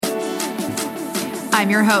I'm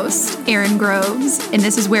your host, Erin Groves, and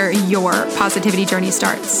this is where your positivity journey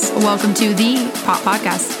starts. Welcome to the Pop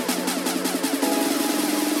Podcast.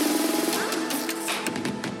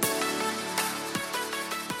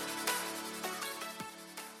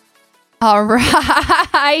 All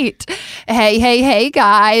right. Hey,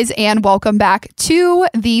 guys, and welcome back to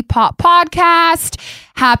the Pop Podcast.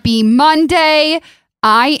 Happy Monday.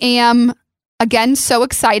 I am, again, so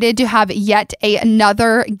excited to have yet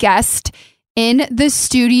another guest in the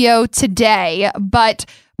studio today. But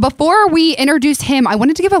before we introduce him, I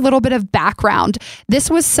wanted to give a little bit of background. This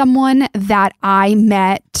was someone that I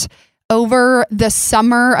met over the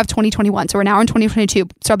summer of 2021. So we're now in 2022.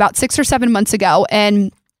 So about 6 or 7 months ago.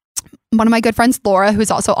 And one of my good friends, Laura,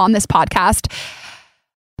 who's also on this podcast,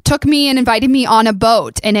 took me and invited me on a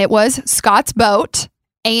boat. And it was Scott's boat.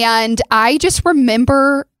 And I just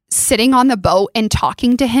remember sitting on the boat and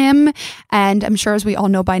talking to him. And I'm sure, as we all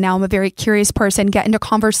know by now, I'm a very curious person, get into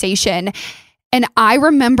conversation. And I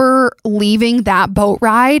remember leaving that boat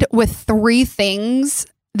ride with 3 things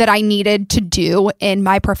that I needed to do in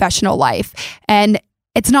my professional life. And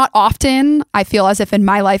it's not often, I feel as if in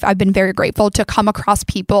my life, I've been very grateful to come across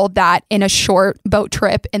people that in a short boat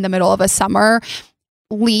trip in the middle of a summer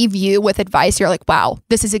leave you with advice. You're like, wow,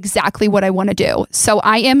 this is exactly what I want to do. So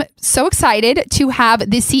I am so excited to have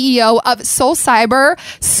the CEO of SolCyber,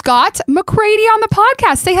 Scott McCrady, on the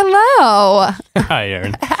podcast. Say hello. Hi,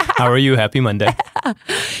 Erin. How are you? Happy Monday.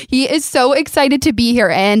 He is so excited to be here.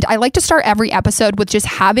 And I like to start every episode with just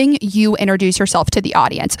having you introduce yourself to the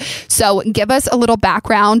audience. So give us a little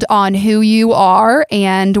background on who you are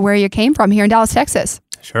and where you came from here in Dallas, Texas.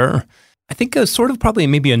 Sure. I think sort of probably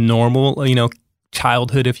maybe a normal,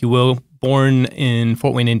 childhood, if you will. Born in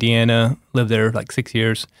Fort Wayne, Indiana, lived there like 6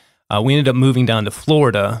 years. We ended up moving down to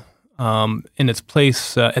Florida, and its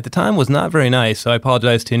place at the time was not very nice. So I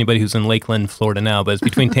apologize to anybody who's in Lakeland, Florida now, but it's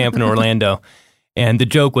between Tampa and Orlando. And the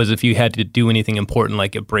joke was if you had to do anything important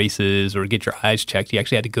like get braces or get your eyes checked, you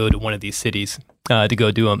actually had to go to one of these cities to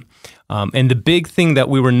go do them. And the big thing that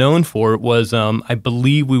we were known for was, I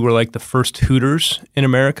believe we were like the first Hooters in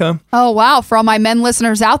America. Oh, wow. For all my men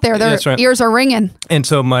listeners out there, their ears are ringing. And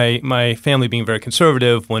so my family being very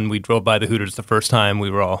conservative, when we drove by the Hooters the first time, we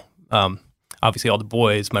were all, obviously all the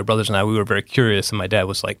boys, my brothers and I, we were very curious. And my dad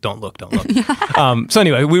was like, don't look. So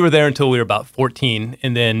anyway, we were there until we were about 14.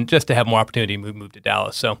 And then just to have more opportunity, we moved to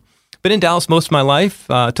Dallas. So been in Dallas most of my life.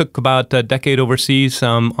 Took about a decade overseas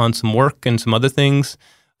on some work and some other things.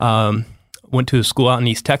 Went to a school out in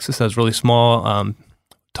East Texas. I was really small.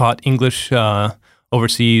 Taught English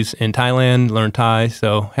overseas in Thailand. Learned Thai.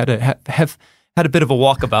 So had a bit of a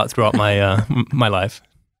walkabout throughout my my life.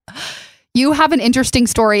 You have an interesting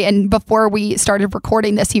story. And before we started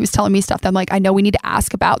recording this, he was telling me stuff that I'm like, I know we need to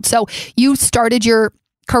ask about. So you started your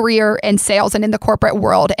career in sales and in the corporate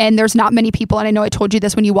world. And there's not many people, and I know I told you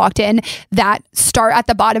this when you walked in, that start at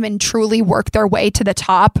the bottom and truly work their way to the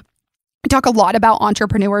top. We talk a lot about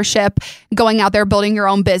entrepreneurship, going out there, building your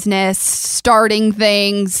own business, starting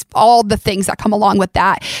things, all the things that come along with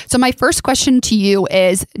that. So my first question to you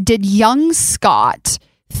is, did young Scott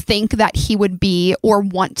think that he would be or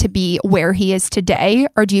want to be where he is today?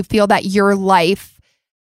 Or do you feel that your life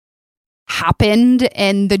happened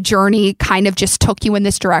and the journey kind of just took you in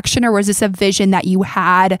this direction? Or was this a vision that you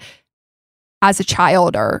had as a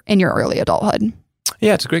child or in your early adulthood?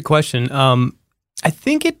 Yeah, it's a great question. I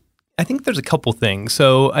think there's a couple things.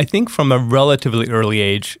 So I think from a relatively early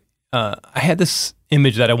age, I had this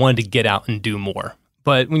image that I wanted to get out and do more.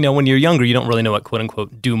 But when you're younger, you don't really know what quote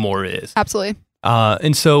unquote do more is. Absolutely.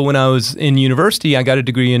 And so when I was in university, I got a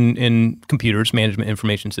degree in computers, management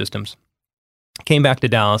information systems. Came back to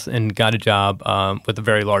Dallas and got a job with a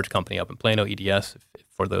very large company up in Plano, EDS,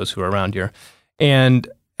 for those who are around here. And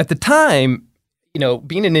at the time,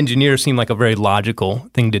 being an engineer seemed like a very logical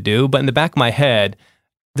thing to do. But in the back of my head,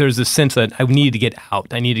 there's this sense that I needed to get out.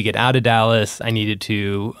 I needed to get out of Dallas. I needed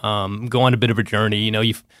to go on a bit of a journey.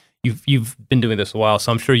 You've been doing this a while,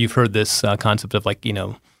 so I'm sure you've heard this concept of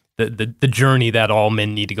the journey that all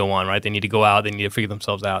men need to go on, right? They need to go out, they need to figure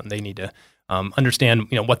themselves out, and they need to understand,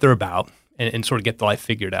 what they're about and sort of get the life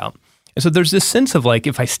figured out. And so there's this sense of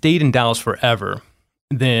if I stayed in Dallas forever,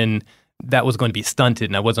 then that was going to be stunted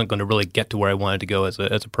and I wasn't going to really get to where I wanted to go as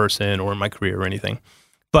a person or in my career or anything.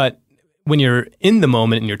 But when you're in the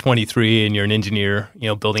moment and you're 23 and you're an engineer,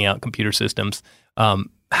 building out computer systems,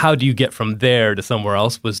 how do you get from there to somewhere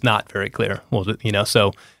else was not very clear.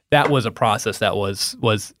 So that was a process that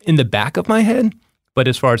was in the back of my head. But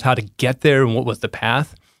as far as how to get there and what was the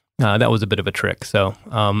path, that was a bit of a trick. So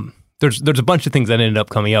there's a bunch of things that ended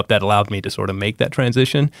up coming up that allowed me to sort of make that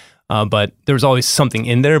transition. But there was always something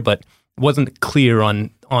in there. But wasn't clear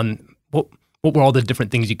on what were all the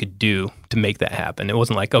different things you could do to make that happen. It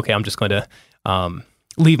wasn't like, okay, I'm just going to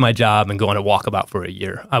leave my job and go on a walkabout for a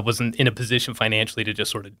year. I wasn't in a position financially to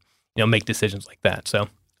just sort of, make decisions like that. So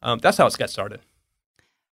that's how it got started.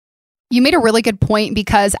 You made a really good point,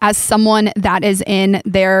 because as someone that is in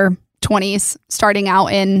their 20s, starting out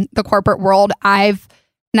in the corporate world, I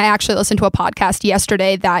actually listened to a podcast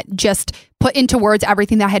yesterday that just put into words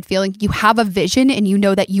everything that I had feeling. You have a vision and you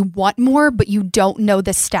know that you want more, but you don't know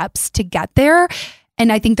the steps to get there.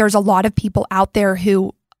 And I think there's a lot of people out there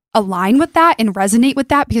who align with that and resonate with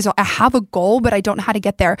that, because I have a goal, but I don't know how to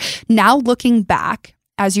get there. Now, looking back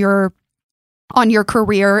as you're on your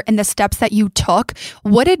career and the steps that you took,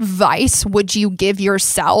 what advice would you give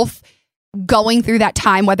yourself going through that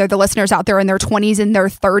time, whether the listeners out there in their 20s and their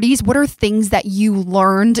 30s? What are things that you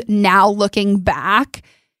learned now looking back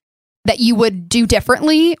that you would do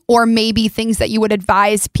differently, or maybe things that you would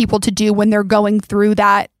advise people to do when they're going through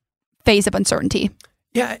that phase of uncertainty?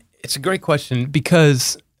 Yeah, it's a great question,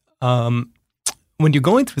 because when you're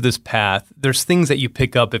going through this path, there's things that you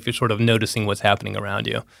pick up if you're sort of noticing what's happening around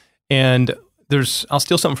you. And I'll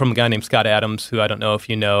steal something from a guy named Scott Adams, who I don't know if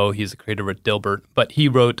you know, he's the creator of Dilbert, but he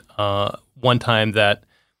wrote one time that,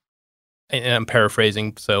 and I'm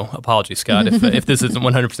paraphrasing, so apologies, Scott, if this isn't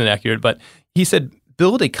 100% accurate, but he said,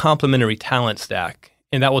 build a complementary talent stack,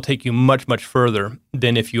 and that will take you much, much further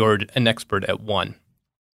than if you're an expert at one.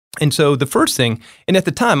 And so the first thing, and at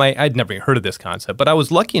the time, I'd never even heard of this concept, but I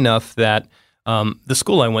was lucky enough that the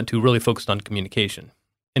school I went to really focused on communication.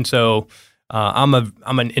 And so I'm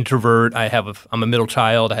an introvert. I'm a middle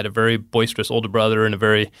child. I had a very boisterous older brother and a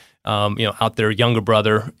very out there younger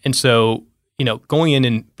brother. And so going in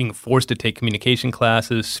and being forced to take communication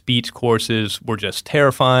classes, speech courses were just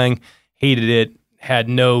terrifying. Hated it. Had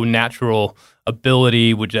no natural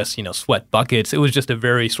ability. Would just sweat buckets. It was just a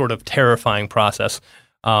very sort of terrifying process.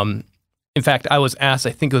 In fact, I was asked,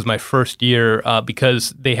 I think it was my first year,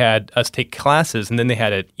 because they had us take classes, and then they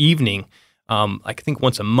had an evening, I think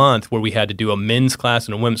once a month, where we had to do a men's class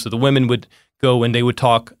and a women's. So the women would go and they would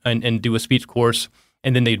talk and do a speech course,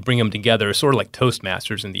 and then they'd bring them together, sort of like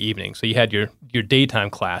Toastmasters in the evening. So you had your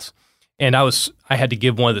daytime class, and I had to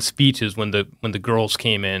give one of the speeches when the girls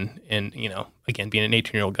came in, and again, being an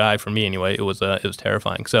 18-year-old guy, for me anyway, it was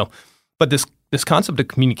terrifying. So, but this concept of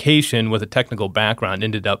communication with a technical background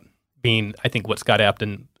ended up being, I think, what Scott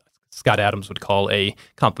Adams would call a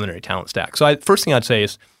complementary talent stack. So first thing I'd say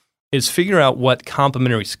is figure out what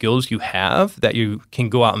complementary skills you have that you can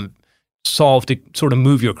go out and solve to sort of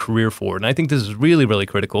move your career forward. And I think this is really, really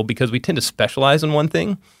critical, because we tend to specialize in one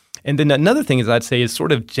thing. And then another thing I'd say is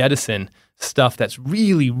sort of jettison stuff that's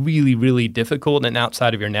really, really, really difficult and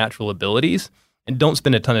outside of your natural abilities, and don't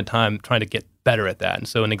spend a ton of time trying to get better at that. And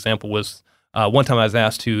so an example was one time I was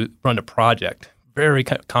asked to run a project, very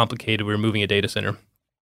complicated. We were moving a data center,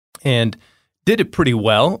 and did it pretty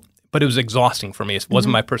well, but it was exhausting for me. It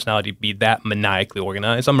wasn't my personality to be that maniacally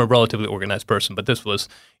organized. I'm a relatively organized person, but this was,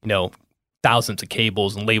 thousands of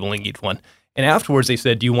cables and labeling each one. And afterwards they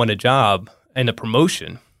said, do you want a job and a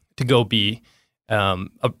promotion to go be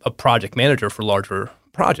a project manager for larger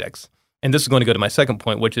projects? And this is going to go to my second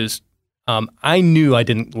point, which is I knew I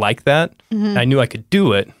didn't like that. I knew I could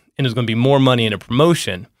do it, and it was going to be more money and a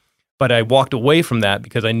promotion. But I walked away from that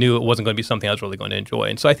because I knew it wasn't going to be something I was really going to enjoy.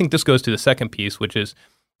 And so I think this goes to the second piece, which is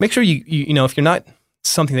make sure you if you're not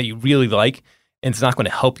something that you really like and it's not going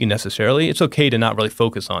to help you necessarily, it's okay to not really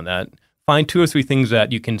focus on that. Find 2 or 3 things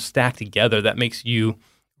that you can stack together that makes you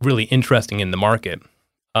really interesting in the market.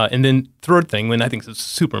 And then third thing, and I think this is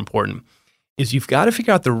super important, is you've got to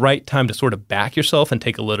figure out the right time to sort of back yourself and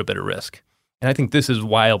take a little bit of risk. And I think this is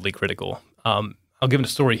wildly critical. I'll give it a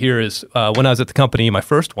story here is when I was at the company, my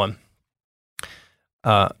first one,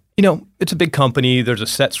 it's a big company. There's a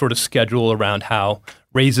set sort of schedule around how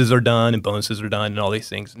raises are done and bonuses are done and all these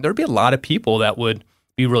things. And there'd be a lot of people that would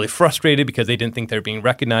be really frustrated because they didn't think they're being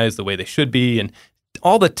recognized the way they should be, and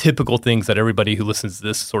all the typical things that everybody who listens to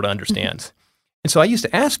this sort of understands. And so I used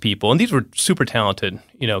to ask people, and these were super talented,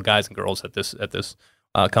 guys and girls at this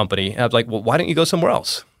company. And I was like, well, why don't you go somewhere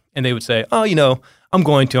else? And they would say, oh, I'm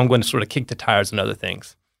going to sort of kick the tires and other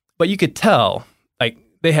things. But you could tell, like,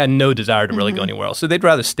 they had no desire to really go anywhere else. So they'd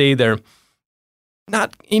rather stay there,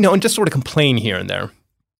 not, and just sort of complain here and there,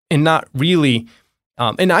 and not really,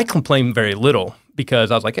 and I complained very little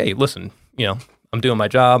because I was like, hey, listen, I'm doing my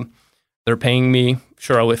job. They're paying me.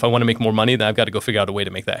 Sure, if I want to make more money, then I've got to go figure out a way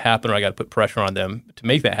to make that happen, or I got to put pressure on them to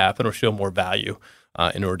make that happen or show more value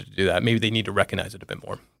in order to do that. Maybe they need to recognize it a bit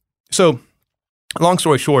more. So long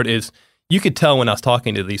story short is you could tell when I was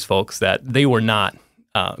talking to these folks that they were not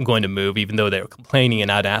going to move, even though they were complaining.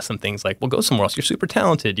 And I'd ask them things like, well, go somewhere else. You're super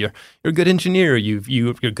talented. You're a good engineer.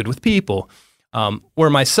 You're good with people. Where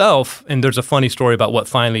myself, and there's a funny story about what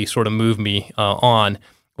finally sort of moved me on,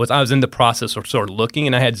 was I was in the process of sort of looking,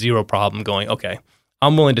 and I had zero problem going, okay,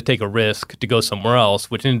 I'm willing to take a risk to go somewhere else,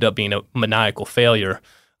 which ended up being a maniacal failure,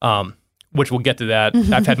 which we'll get to that.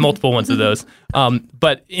 I've had multiple ones of those,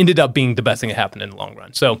 but ended up being the best thing that happened in the long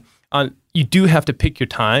run. So you do have to pick your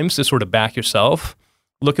times to sort of back yourself,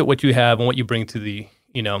 look at what you have and what you bring to the,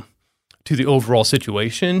 to the overall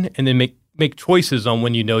situation, and then make choices on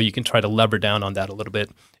when you can try to lever down on that a little bit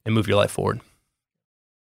and move your life forward.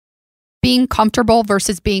 Being comfortable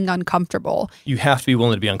versus being uncomfortable. You have to be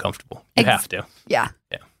willing to be uncomfortable. You have to. Yeah.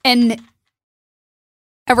 And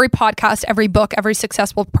every podcast, every book, every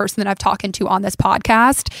successful person that I've talked to on this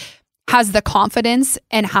podcast has the confidence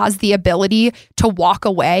and has the ability to walk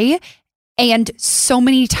away. And so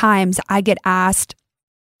many times I get asked,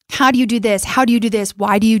 how do you do this? How do you do this?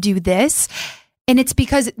 Why do you do this? And it's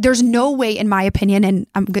because there's no way, in my opinion, and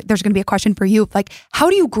there's going to be a question for you, like, how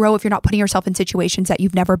do you grow if you're not putting yourself in situations that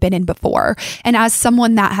you've never been in before? And as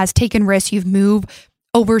someone that has taken risks, you've moved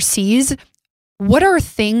overseas, what are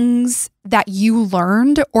things that you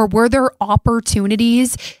learned, or were there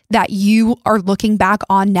opportunities that you are looking back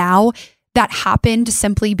on now that happened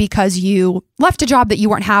simply because you left a job that you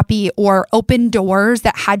weren't happy, or opened doors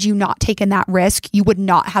that had you not taken that risk, you would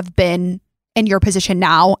not have been in your position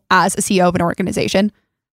now as a CEO of an organization?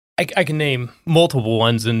 I can name multiple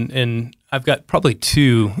ones, and I've got probably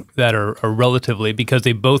two that are relatively, because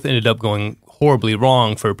they both ended up going horribly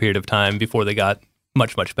wrong for a period of time before they got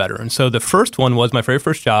much, much better. And so the first one was my very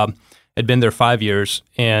first job. I'd been there 5 years,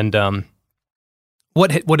 and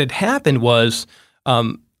what had happened was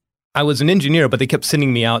I was an engineer, but they kept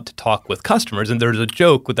sending me out to talk with customers, and there's a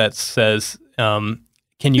joke that says, "Can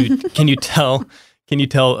you tell?" Can you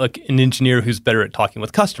tell an engineer who's better at talking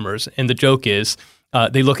with customers? And the joke is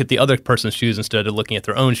they look at the other person's shoes instead of looking at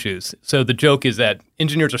their own shoes. So the joke is that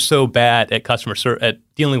engineers are so bad at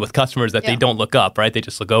at dealing with customers that they don't look up, right? They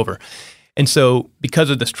just look over. And so because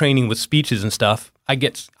of this training with speeches and stuff, I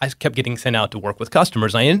kept getting sent out to work with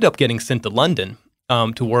customers. I ended up getting sent to London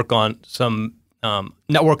to work on some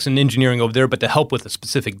networks and engineering over there, but to help with a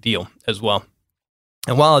specific deal as well.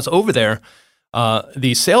 And while I was over there,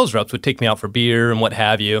 the sales reps would take me out for beer and what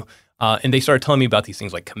have you, and they started telling me about these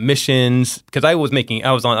things like commissions, because I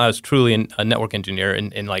was truly a network engineer,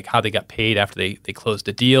 and like how they got paid after they closed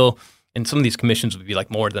a deal, and some of these commissions would be like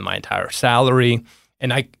more than my entire salary,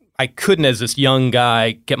 and I couldn't, as this young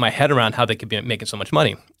guy, get my head around how they could be making so much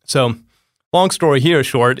money. So, long story here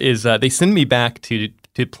short is they send me back to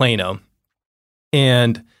Plano,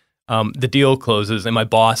 and the deal closes, and my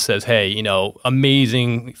boss says, hey,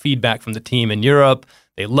 amazing feedback from the team in Europe.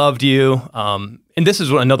 They loved you. And this is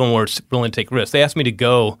another one where it's willing to take risks. They asked me to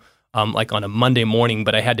go like on a Monday morning,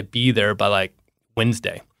 but I had to be there by like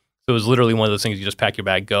Wednesday. So it was literally one of those things, you just pack your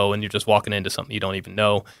bag, go, and you're just walking into something you don't even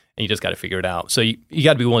know, and you just got to figure it out. So you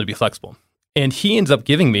got to be willing to be flexible. And he ends up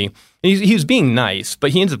giving me, and he was being nice,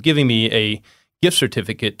 but he ends up giving me a gift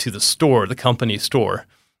certificate to the store, the company store.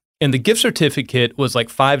 And the gift certificate was like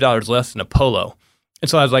 $5 less than a polo.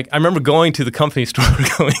 And so I was like, I remember going to the company store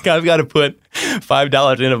going, I've got to put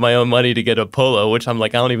 $5 in of my own money to get a polo, which I'm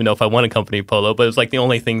like, I don't even know if I want a company polo, but it's like the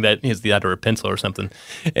only thing that is that or a pencil or something.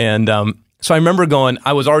 And so I remember going,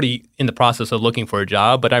 I was already in the process of looking for a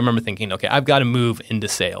job, but I remember thinking, okay, I've got to move into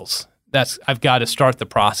sales. I've got to start the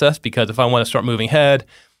process, because if I want to start moving ahead,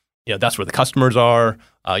 that's where the customers are.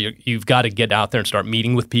 You've got to get out there and start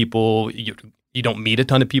meeting with people. You don't meet a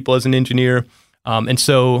ton of people as an engineer. And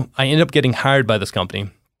so I ended up getting hired by this company.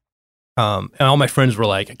 And all my friends were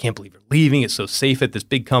like, I can't believe you're leaving. It's so safe at this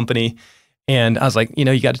big company. And I was like,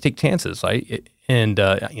 you got to take chances, right? And,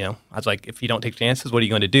 I was like, if you don't take chances, what are you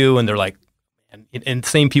going to do? And they're like, and the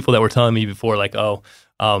same people that were telling me before, like, I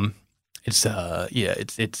don't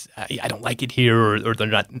like it here, or they're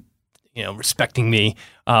not, respecting me.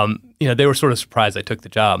 They were sort of surprised I took the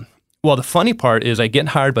job. Well, the funny part is I get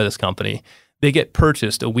hired by this company. They get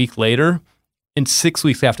purchased a week later, and 6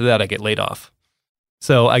 weeks after that, I get laid off.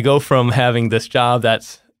 So I go from having this job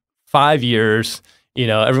that's 5 years,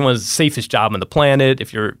 everyone's safest job on the planet,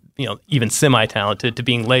 if you're, even semi-talented, to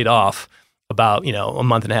being laid off about, a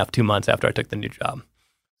month and a half, 2 months after I took the new job.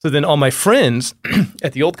 So then all my friends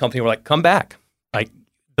at the old company were like, come back. Like,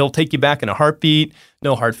 they'll take you back in a heartbeat,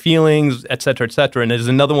 no hard feelings, et cetera, et cetera. And there's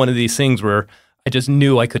another one of these things where I just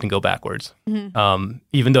knew I couldn't go backwards. Mm-hmm.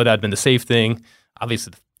 Even though that had been the safe thing,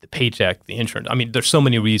 obviously the paycheck, the insurance. I mean, there's so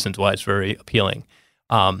many reasons why it's very appealing.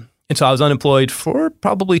 And so I was unemployed for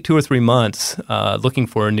probably 2 or 3 months looking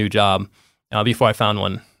for a new job. before I found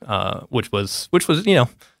one, which was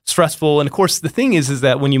stressful. And of course, the thing is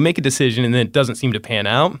that when you make a decision and then it doesn't seem to pan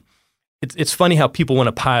out, it's funny how people want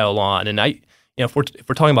to pile on. And if we're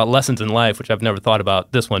talking about lessons in life, which I've never thought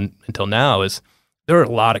about this one until now, is there are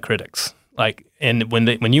a lot of critics. And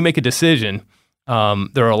when you make a decision,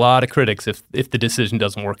 there are a lot of critics if the decision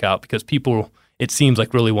doesn't work out, because people, it seems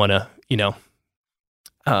like, really want to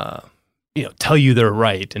tell you they're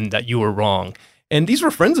right and that you were wrong. And these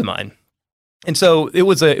were friends of mine, and so it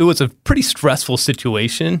was a pretty stressful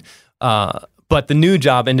situation. But the new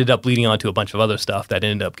job ended up leading on to a bunch of other stuff that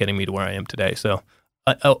ended up getting me to where I am today. So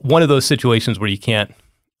one of those situations where you can't,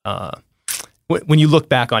 when you look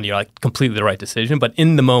back on it, you're like, completely the right decision. But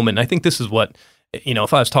in the moment, I think this is what,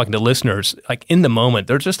 if I was talking to listeners, like, in the moment,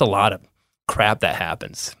 there's just a lot of crap that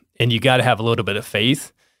happens. And you got to have a little bit of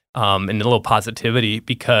faith and a little positivity,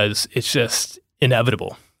 because it's just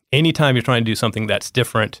inevitable. Anytime you're trying to do something that's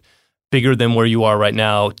different, bigger than where you are right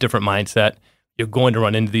now, different mindset, you're going to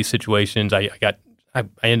run into these situations. I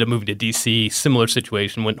ended up moving to DC, similar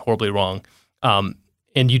situation, went horribly wrong.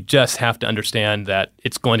 And you just have to understand that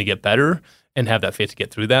it's going to get better and have that faith to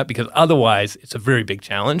get through that, because otherwise it's a very big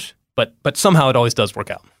challenge, but somehow it always does work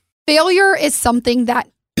out. Failure is something that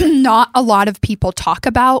not a lot of people talk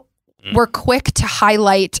about. We're quick to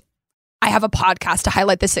highlight. I have a podcast to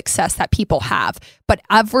highlight the success that people have, but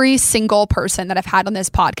every single person that I've had on this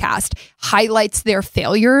podcast highlights their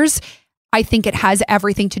failures. I think it has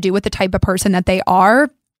everything to do with the type of person that they are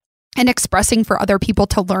and expressing for other people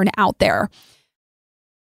to learn out there.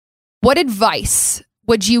 What advice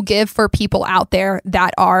would you give for people out there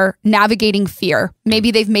that are navigating fear?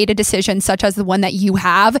 Maybe they've made a decision such as the one that you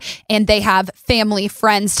have, and they have family,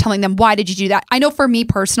 friends telling them, why did you do that? I know for me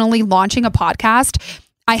personally, launching a podcast,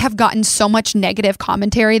 I have gotten so much negative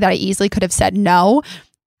commentary that I easily could have said no,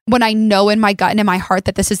 when I know in my gut and in my heart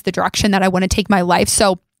that this is the direction that I want to take my life.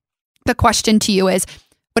 So the question to you is,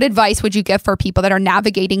 what advice would you give for people that are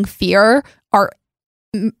navigating fear, are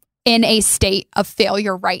in a state of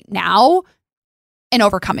failure right now, and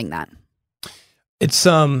overcoming that? It's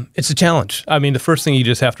a challenge. I mean, the first thing you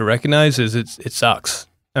just have to recognize is it sucks.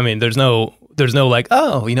 I mean, there's no like,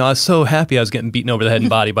 oh, I was so happy I was getting beaten over the head and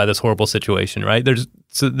body by this horrible situation, right? There's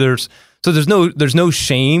no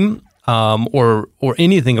shame or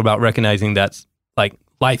anything about recognizing that, like,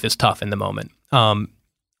 life is tough in the moment.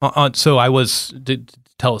 So I was, to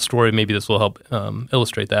tell a story, maybe this will help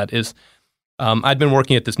illustrate that, is I'd been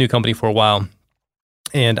working at this new company for a while,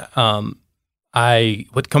 and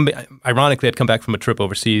ironically, I'd come back from a trip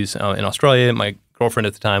overseas in Australia. My girlfriend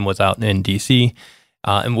at the time was out in DC,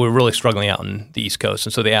 and we were really struggling out in the East Coast.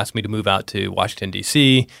 And so they asked me to move out to Washington,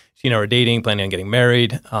 DC. She and I were dating, planning on getting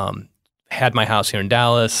married, had my house here in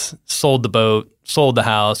Dallas, sold the boat, sold the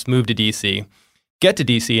house, moved to DC. Get to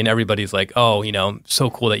DC, and everybody's like, oh,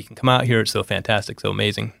 so cool that you can come out here. It's so fantastic, so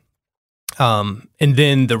amazing. And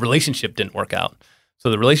then the relationship didn't work out. So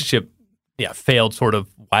the relationship, failed sort of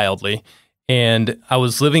wildly. And I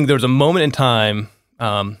was living, there was a moment in time,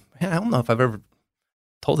 I don't know if I've ever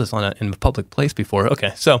told this in a public place before.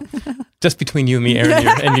 Okay, so just between you and me, Erin,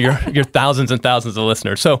 and your thousands and thousands of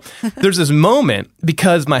listeners. So there's this moment,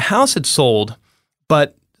 because my house had sold,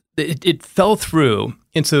 but it fell through.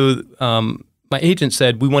 And so my agent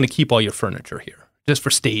said, we want to keep all your furniture here, just for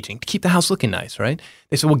staging, to keep the house looking nice, right?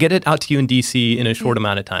 They said, we'll get it out to you in DC in a short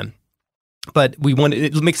amount of time. But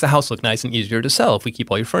it makes the house look nice and easier to sell if we keep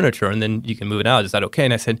all your furniture, and then you can move it out. Is that okay?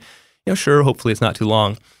 And I said, sure, hopefully it's not too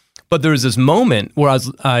long. But there was this moment where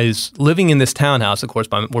I was living in this townhouse. Of course,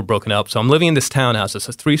 we're broken up. So I'm living in this townhouse. It's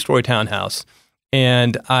a 3-story townhouse.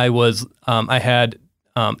 And I had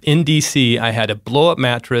in DC, I had a blow-up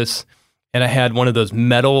mattress, and I had one of those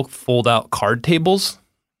metal fold-out card tables.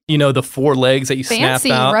 The 4 legs that you snap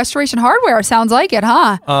out. Restoration Hardware. Sounds like it,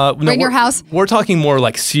 huh? In your house? We're talking more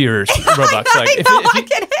like Sears Robux.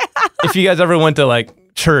 If you guys ever went to, like,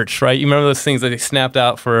 church, right? You remember those things that they snapped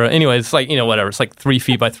out for, anyway, it's like, whatever. It's like 3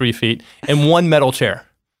 feet by 3 feet and one metal chair.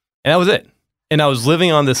 And that was it. And I was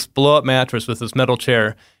living on this blow-up mattress with this metal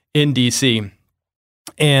chair in DC.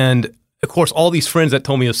 And, of course, all these friends that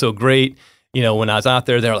told me it was so great, when I was out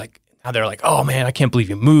there, they're like, oh, man, I can't believe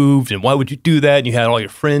you moved. And why would you do that? And you had all your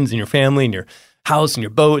friends and your family and your house and your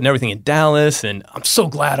boat and everything in Dallas. And I'm so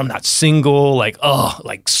glad I'm not single. Like,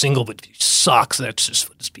 single but sucks. That's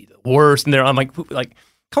just be the worst. And I'm like,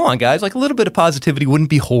 come on, guys. Like, a little bit of positivity wouldn't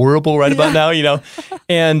be horrible right about now,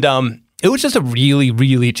 And it was just a really,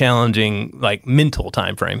 really challenging, like, mental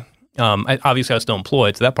time frame. Obviously, I was still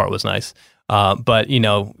employed, so that part was nice. But,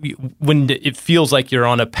 when it feels like you're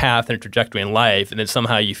on a path and a trajectory in life, and then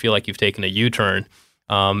somehow you feel like you've taken a U-turn,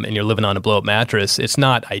 and you're living on a blow-up mattress, it's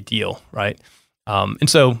not ideal, right? And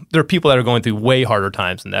so there are people that are going through way harder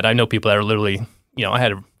times than that. I know people that are literally, I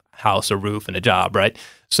had a house, a roof, and a job, right?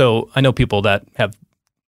 So I know people that have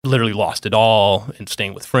literally lost it all and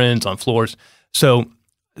staying with friends on floors. So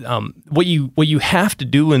what you have to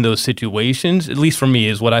do in those situations, at least for me,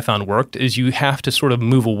 is what I found worked, is you have to sort of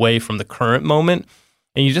move away from the current moment,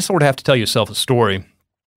 and you just sort of have to tell yourself a story.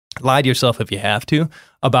 Lie to yourself if you have to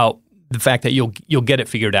about the fact that you'll get it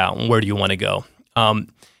figured out and where do you want to go.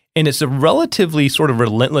 And it's a relatively sort of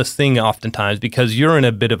relentless thing oftentimes because you're in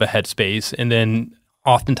a bit of a headspace, and then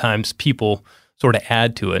oftentimes people sort of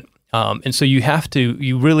add to it. And so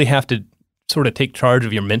you really have to sort of take charge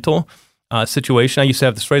of your mental situation. I used to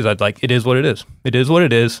have this phrase, it is what it is. It is what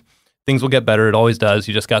it is. Things will get better. It always does.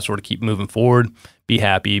 You just got to sort of keep moving forward, be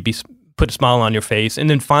happy, put a smile on your face, and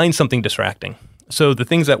then find something distracting. So the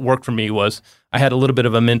things that worked for me was I had a little bit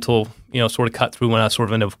of a mental, sort of cut through when I was sort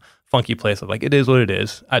of in a funky place of it is what it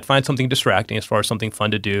is. I'd find something distracting as far as something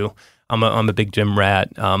fun to do. I'm a big gym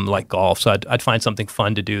rat, like golf. So I'd find something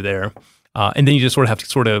fun to do there. And then you just sort of have to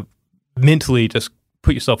sort of mentally just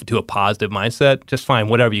put yourself into a positive mindset. Just find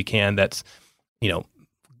whatever you can that's,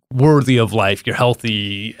 worthy of life. You're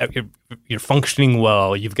healthy, you're functioning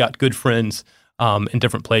well, you've got good friends in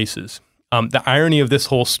different places. The irony of this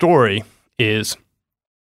whole story is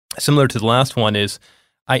similar to the last one. Is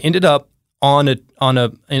I ended up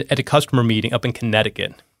at a customer meeting up in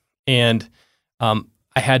Connecticut, and I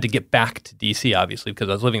had to get back to DC obviously because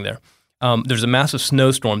I was living there. There's a massive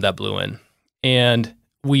snowstorm that blew in, and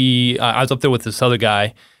I was up there with this other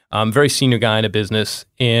guy, very senior guy in a business,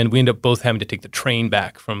 and we ended up both having to take the train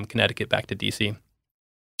back from Connecticut back to DC.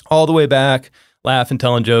 All the way back, laughing,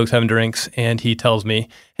 telling jokes, having drinks, and he tells me,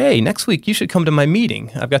 hey, next week you should come to my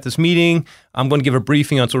meeting. I've got this meeting. I'm going to give a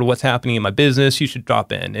briefing on sort of what's happening in my business. You should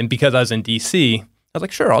drop in. And because I was in DC, I was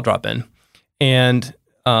like, sure, I'll drop in. And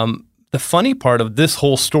the funny part of this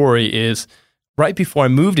whole story is right before I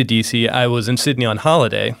moved to DC, I was in Sydney on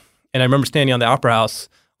holiday, and I remember standing on the Opera House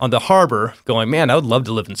on the harbor going, man, I would love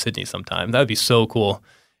to live in Sydney sometime. That would be so cool.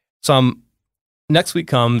 So next week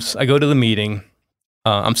comes, I go to the meeting.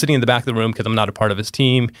 I'm sitting in the back of the room because I'm not a part of his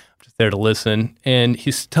team. I'm just there to listen. And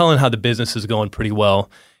he's telling how the business is going pretty well.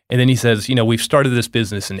 And then he says, we've started this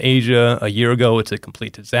business in Asia a year ago. It's a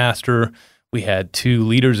complete disaster. We had 2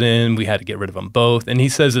 leaders in. We had to get rid of them both. And he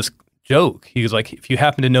says this joke. He was like, if you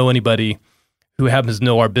happen to know anybody who happens to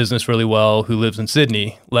know our business really well, who lives in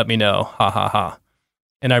Sydney, let me know. Ha, ha, ha.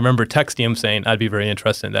 And I remember texting him saying, I'd be very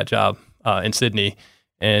interested in that job in Sydney.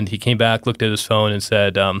 And he came back, looked at his phone and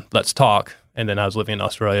said, let's talk. And then I was living in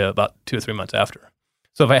Australia about 2 or 3 months after.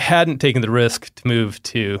 So if I hadn't taken the risk to move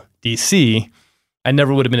to DC, I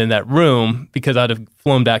never would have been in that room because I'd have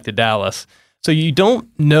flown back to Dallas. So you don't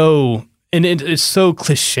know, and it's so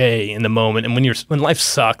cliche in the moment. And when life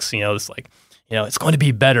sucks, it's like, it's going to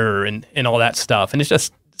be better and all that stuff. And it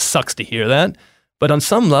just sucks to hear that. But on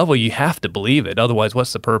some level, you have to believe it. Otherwise,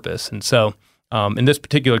 what's the purpose? And so in this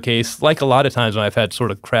particular case, like a lot of times when I've had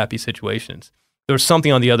sort of crappy situations, there was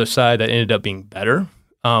something on the other side that ended up being better.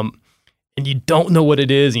 And you don't know what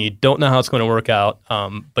it is, and you don't know how it's going to work out,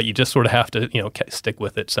 but you just sort of have to, stick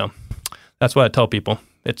with it. So that's what I tell people.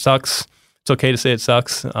 It sucks. It's okay to say it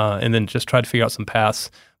sucks, and then just try to figure out some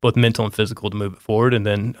paths, both mental and physical, to move it forward, and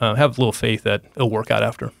then have a little faith that it'll work out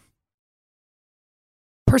after.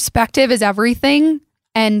 Perspective is everything,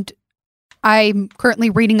 and I'm currently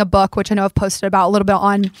reading a book, which I know I've posted about a little bit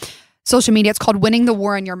on social media. It's called Winning the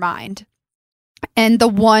War in Your Mind. And the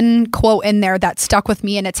one quote in there that stuck with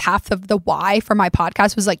me, and it's half of the why for my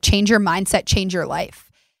podcast, was like, change your mindset, change your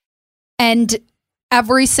life. And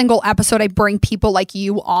every single episode I bring people like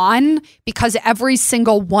you on because every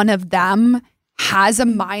single one of them has a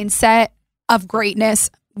mindset of greatness.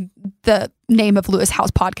 The name of Lewis House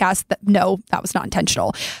podcast, no, that was not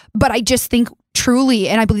intentional. But I just think truly,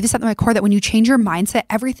 and I believe this at my core, that when you change your mindset,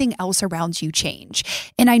 everything else around you change.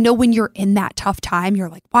 And I know when you're in that tough time, you're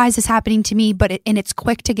like, why is this happening to me? But it's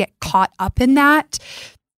quick to get caught up in that.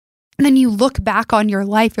 And then you look back on your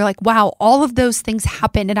life, you're like, wow, all of those things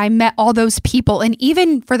happened. And I met all those people. And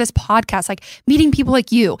even for this podcast, like meeting people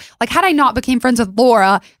like you, like had I not became friends with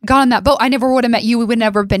Laura, got on that boat, I never would have met you. We would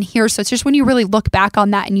never have been here. So it's just when you really look back on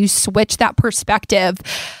that and you switch that perspective,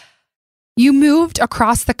 you moved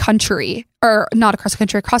across the country, or not across the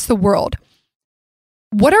country, across the world.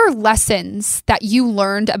 What are lessons that you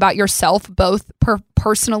learned about yourself, both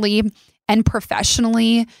personally and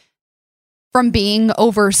professionally, from being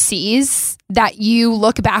overseas that you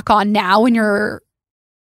look back on now and you're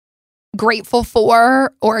grateful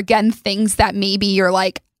for, or again, things that maybe you're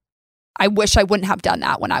like, I wish I wouldn't have done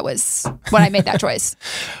that when I made that choice?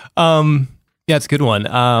 Yeah, it's a good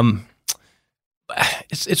one.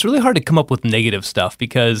 It's really hard to come up with negative stuff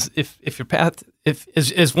because if your path, if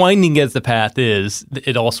as winding as the path is,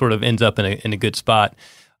 it all sort of ends up in a good spot.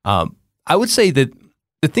 I would say that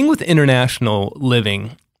the thing with international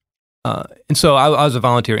living, and so I was a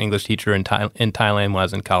volunteer English teacher in Thailand when I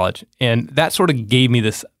was in college, and that sort of gave me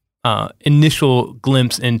this initial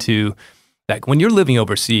glimpse into like when you're living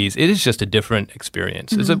overseas, it is just a different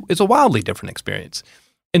experience. Mm-hmm. It's a wildly different experience,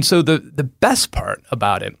 and so the best part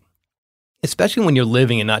about it, especially when you're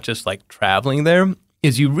living and not just like traveling there,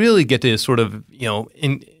 is you really get to sort of,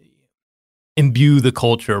 imbue the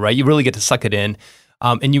culture, right? You really get to suck it in.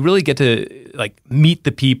 And you really get to like meet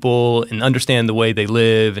the people and understand the way they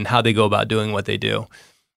live and how they go about doing what they do.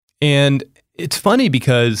 And it's funny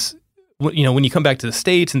because, when you come back to the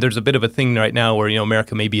States and there's a bit of a thing right now where,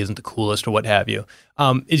 America maybe isn't the coolest or what have you,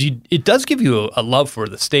 it does give you a love for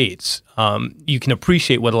the States. You can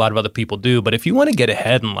appreciate what a lot of other people do, but if you want to get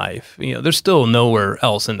ahead in life, there's still nowhere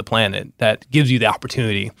else in the planet that gives you the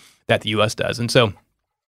opportunity that the U.S. does. And so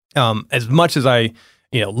as much as I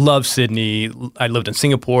love Sydney, I lived in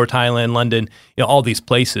Singapore, Thailand, London, all these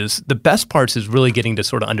places, the best parts is really getting to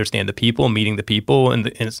sort of understand the people, meeting the people.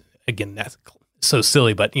 And again, that's so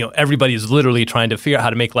silly, but everybody is literally trying to figure out how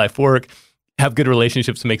to make life work, have good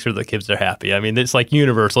relationships to make sure the kids are happy. I mean, it's like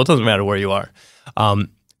universal. It doesn't matter where you are.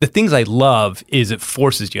 The things I love is it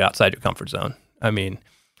forces you outside your comfort zone. I mean,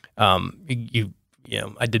 I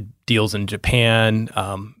did deals in Japan.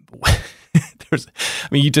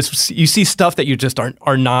 You see stuff that you just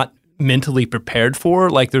are not mentally prepared for.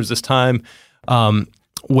 Like there's this time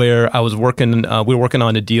where I was working, we were working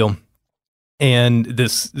on a deal, and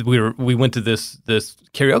we went to this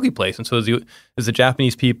karaoke place, and so it was the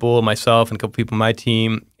Japanese people, myself, and a couple people on my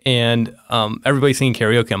team, and everybody's singing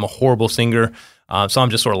karaoke. I'm a horrible singer, so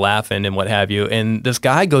I'm just sort of laughing and what have you. And this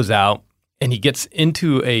guy goes out and he gets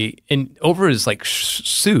into over his like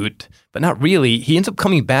suit. But not really. He ends up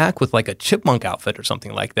coming back with like a chipmunk outfit or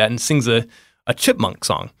something like that and sings a chipmunk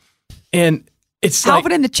song. And it's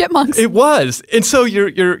Alvin and the Chipmunks. It was. And so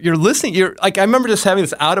you're listening. You're like, I remember just having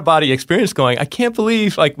this out of body experience going, I can't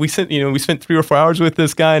believe like we spent 3 or 4 hours with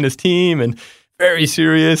this guy and his team and very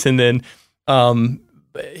serious. And then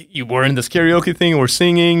you were in this karaoke thing, we're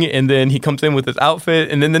singing, and then he comes in with his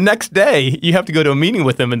outfit, and then the next day you have to go to a meeting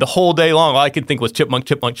with him, and the whole day long, all I could think was chipmunk,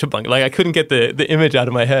 chipmunk, chipmunk. Like I couldn't get the image out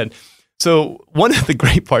of my head. So one of the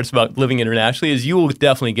great parts about living internationally is you will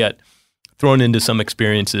definitely get thrown into some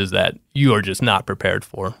experiences that you are just not prepared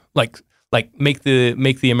for. Like make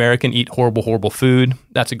the American eat horrible, horrible food.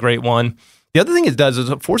 That's a great one. The other thing it does is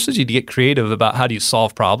it forces you to get creative about how do you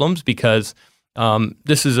solve problems, because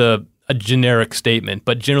this is a generic statement,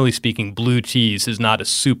 but generally speaking, blue cheese is not a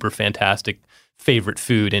super fantastic favorite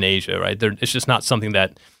food in Asia, right? It's just not something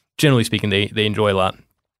that, generally speaking, they enjoy a lot.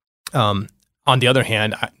 On the other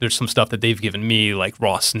hand, there's some stuff that they've given me, like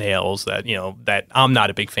raw snails, that that I'm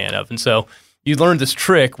not a big fan of. And so you learn this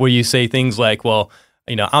trick where you say things like, well,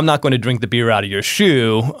 I'm not going to drink the beer out of your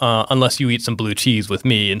shoe unless you eat some blue cheese with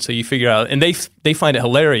me. And so you figure out, and they find it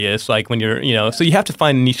hilarious, like when you're, so you have to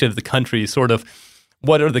find in each of the countries sort of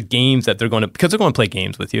what are the games that because they're going to play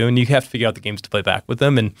games with you, and you have to figure out the games to play back with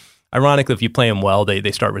them. And ironically, if you play them well,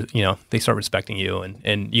 they start respecting you,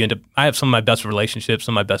 and you end up. I have some of my best relationships.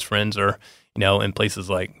 Some of my best friends are in places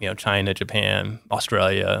like China, Japan,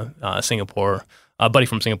 Australia, Singapore. A buddy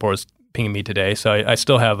from Singapore is pinging me today, so I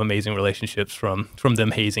still have amazing relationships from them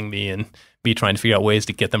hazing me and me trying to figure out ways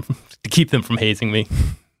to keep them from hazing me.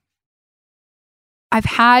 I've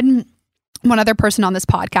had one other person on this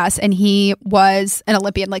podcast, and he was an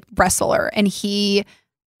Olympian, like wrestler, and he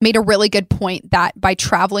made a really good point that by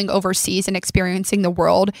traveling overseas and experiencing the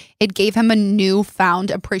world, it gave him a newfound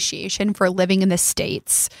appreciation for living in the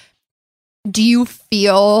States. Do you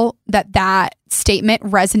feel that statement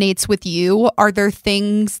resonates with you? Are there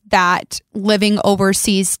things that living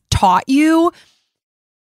overseas taught you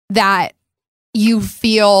that you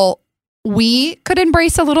feel we could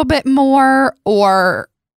embrace a little bit more, or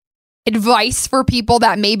advice for people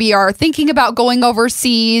that maybe are thinking about going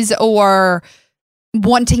overseas or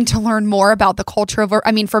wanting to learn more about the culture of,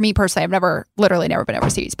 I mean, for me personally, I've literally never been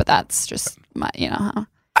overseas, but that's just my,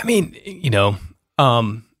 I mean,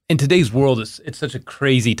 in today's world, it's such a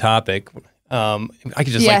crazy topic. I could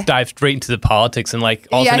just dive straight into the politics, and like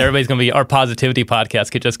all of a sudden everybody's going to be, our positivity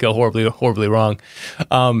podcast could just go horribly, horribly wrong.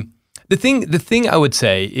 The thing I would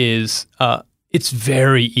say is, it's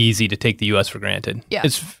very easy to take the U.S. for granted. Yeah.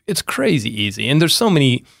 It's crazy easy, and there's so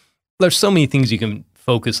many things you can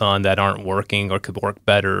focus on that aren't working or could work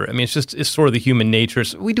better. I mean, it's sort of the human nature.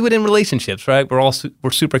 So we do it in relationships, right?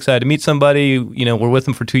 We're super excited to meet somebody. We're with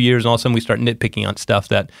them for 2 years, and all of a sudden we start nitpicking on stuff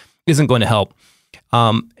that isn't going to help.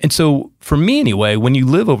 And so for me anyway, when you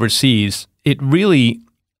live overseas, it really,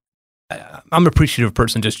 I'm an appreciative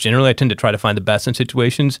person just generally. I tend to try to find the best in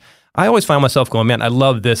situations. I always find myself going, man, I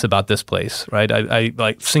love this about this place, right? I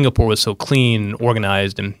like Singapore was so clean,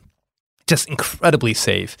 organized, and just incredibly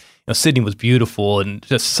safe. Sydney was beautiful, and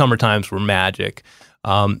just summer times were magic.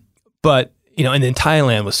 But and then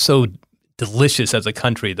Thailand was so delicious as a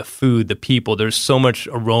country. The food, the people. There's so much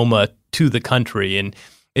aroma to the country, and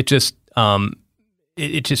it just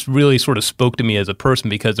really sort of spoke to me as a person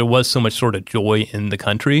because there was so much sort of joy in the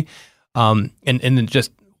country, and then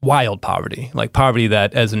just wild poverty, like poverty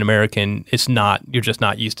that as an American, you're just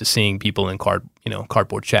not used to seeing people in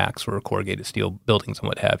cardboard shacks or corrugated steel buildings and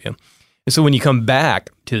what have you. And so when you come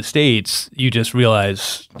back to the States, you just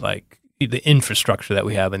realize like the infrastructure that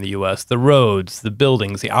we have in the U.S., the roads, the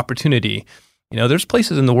buildings, the opportunity. There's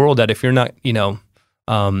places in the world that if you're not,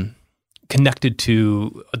 connected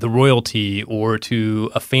to the royalty or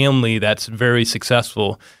to a family that's very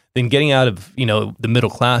successful, then getting out of, the middle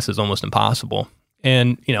class is almost impossible.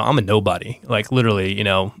 And, I'm a nobody, like literally,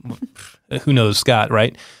 who knows Scott,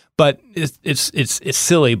 right? But it's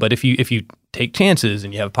silly. But if you take chances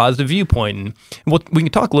and you have a positive viewpoint, and what we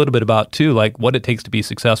can talk a little bit about too, like what it takes to be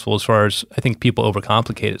successful, as far as I think people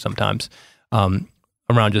overcomplicate it sometimes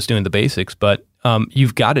around just doing the basics. But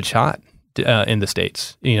you've got a shot in the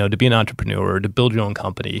States, to be an entrepreneur, to build your own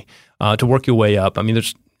company, to work your way up. I mean,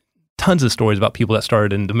 there's tons of stories about people that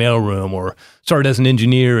started in the mailroom or started as an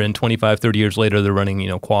engineer, and 25, 30 years later, they're running,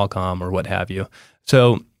 Qualcomm or what have you.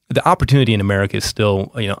 So the opportunity in America is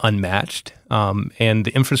still, unmatched. And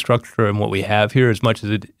the infrastructure and what we have here, as much as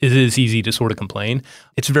it is easy to sort of complain,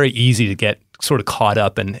 it's very easy to get sort of caught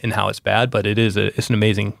up in how it's bad, but it's an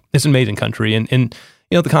amazing country. And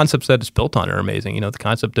the concepts that it's built on are amazing. The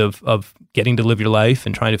concept of getting to live your life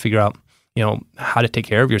and trying to figure out, how to take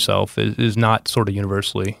care of yourself is not sort of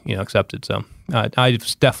universally, accepted. So I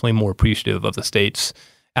was definitely more appreciative of the States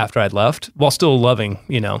after I'd left, while still loving,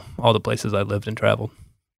 all the places I lived and traveled.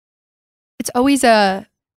 It's always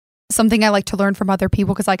something I like to learn from other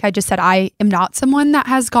people because, like I just said, I am not someone that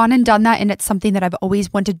has gone and done that, and it's something that I've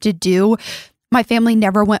always wanted to do. My family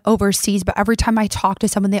never went overseas, but every time I talk to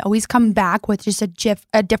someone, they always come back with just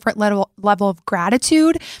a different level of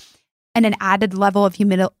gratitude and an added level of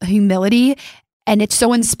humility. And it's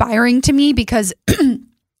so inspiring to me because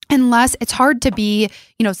unless it's hard to be,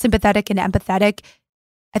 sympathetic and empathetic,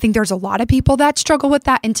 I think there's a lot of people that struggle with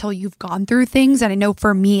that until you've gone through things. And I know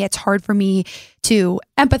for me, it's hard for me to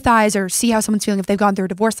empathize or see how someone's feeling if they've gone through a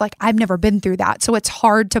divorce. Like I've never been through that. So it's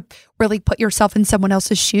hard to really put yourself in someone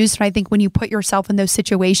else's shoes. And I think when you put yourself in those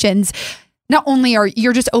situations, not only are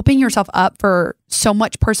you're just opening yourself up for so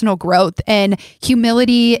much personal growth, and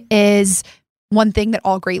humility is one thing that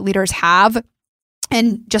all great leaders have.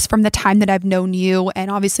 And just from the time that I've known you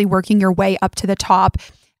and obviously working your way up to the top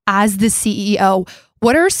as the CEO,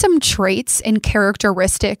 what are some traits and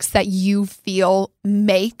characteristics that you feel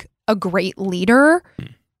make a great leader?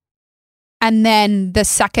 And then the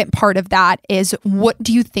second part of that is, what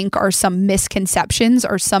do you think are some misconceptions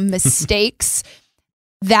or some mistakes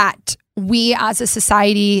that we as a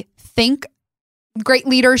society think great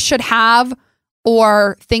leaders should have,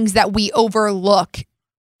 or things that we overlook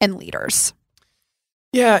in leaders?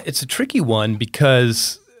 Yeah, it's a tricky one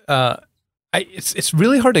because it's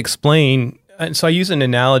really hard to explain. And so I use an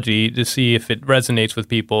analogy to see if it resonates with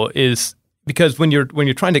people, is because when you're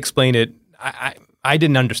trying to explain it, I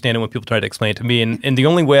didn't understand it when people tried to explain it to me. And the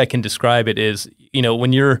only way I can describe it is,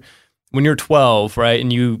 when you're 12, right,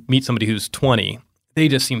 and you meet somebody who's 20, they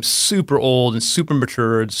just seem super old and super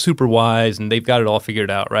mature and super wise, and they've got it all figured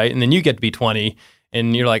out, right? And then you get to be 20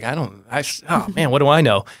 and you're like, oh man, what do I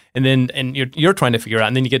know? And then you're trying to figure it out.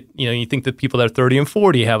 And then you get, you think that people that are 30 and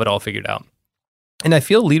 40 have it all figured out. And I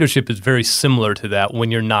feel leadership is very similar to that when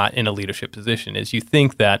you're not in a leadership position, is you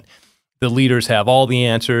think that the leaders have all the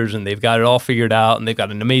answers and they've got it all figured out and they've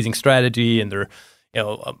got an amazing strategy and they're,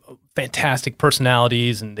 fantastic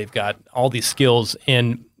personalities and they've got all these skills.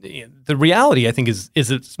 And the reality, I think, is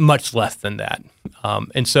it's much less than that.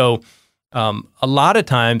 And so a lot of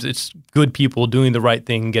times it's good people doing the right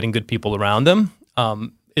thing, getting good people around them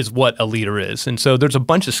is what a leader is. And so there's a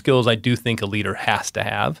bunch of skills I do think a leader has to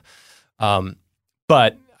have.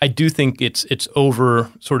 But I do think it's over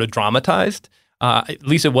sort of dramatized. At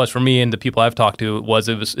least it was for me and the people I've talked to. It was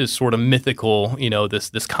sort of mythical,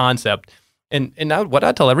 this concept. And now what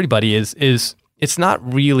I tell everybody is it's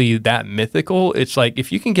not really that mythical. It's like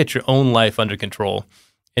if you can get your own life under control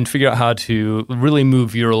and figure out how to really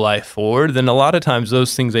move your life forward, then a lot of times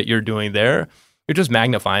those things that you're doing there, you're just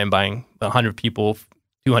magnifying, buying 100 people,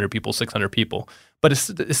 200 people, 600 people. But it's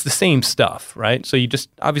the same stuff, right? So you just,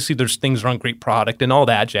 obviously there's things around great product and all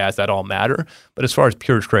that jazz that all matter. But as far as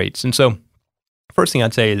pure traits, and so first thing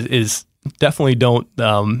I'd say is definitely don't,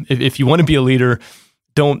 if you want to be a leader,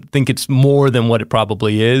 don't think it's more than what it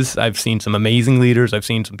probably is. I've seen some amazing leaders. I've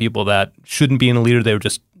seen some people that shouldn't be in a leader. They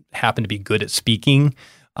just happen to be good at speaking.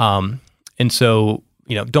 And so,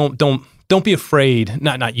 don't be afraid,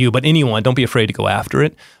 not you, but anyone, don't be afraid to go after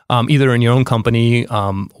it, either in your own company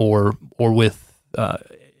or with,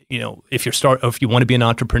 if you want to be an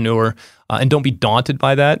entrepreneur, and don't be daunted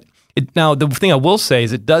by that. Now, the thing I will say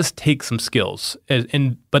is it does take some skills,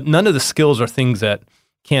 but none of the skills are things that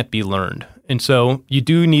can't be learned. And so you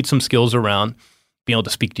do need some skills around being able to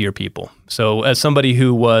speak to your people. So as somebody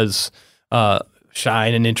who was shy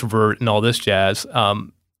and an introvert and all this jazz,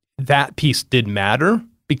 that piece did matter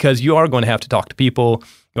because you are going to have to talk to people.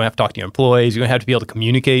 You're going to have to talk to your employees. You're going to have to be able to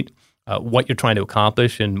communicate what you're trying to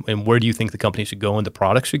accomplish and where do you think the company should go and the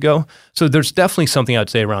product should go. So there's definitely something I'd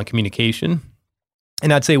say around communication.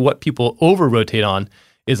 And I'd say what people over-rotate on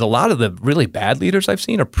is a lot of the really bad leaders I've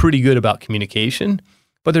seen are pretty good about communication,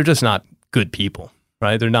 but they're just not good people,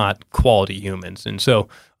 right? They're not quality humans. And so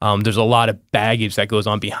there's a lot of baggage that goes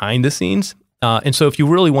on behind the scenes. And so if you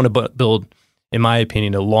really want to build, in my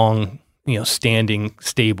opinion, a long, standing,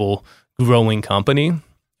 stable, growing company,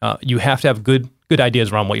 you have to have good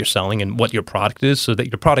ideas around what you're selling and what your product is so that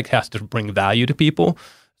your product has to bring value to people.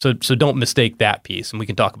 So don't mistake that piece. And we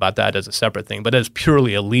can talk about that as a separate thing. But as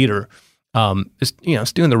purely a leader,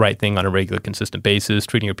 it's doing the right thing on a regular, consistent basis,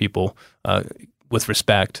 treating your people with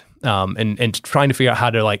respect, and trying to figure out how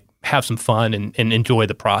to have some fun and enjoy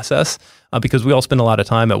the process, because we all spend a lot of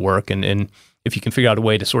time at work, and if you can figure out a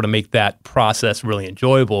way to sort of make that process really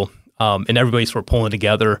enjoyable, and everybody's sort of pulling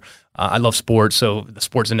together. I love sports, so the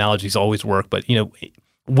sports analogies always work, but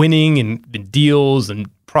winning and deals and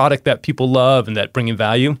product that people love and that bring in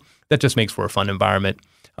value, that just makes for a fun environment.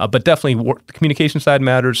 But definitely the communication side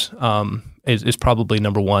matters, is probably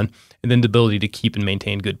number one, and then the ability to keep and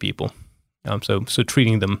maintain good people. So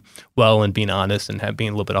treating them well and being honest and being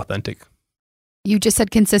a little bit authentic. You just said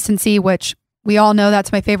consistency, which we all know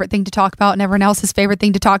that's my favorite thing to talk about and everyone else's favorite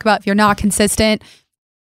thing to talk about. If you're not consistent,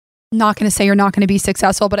 I'm not going to say you're not going to be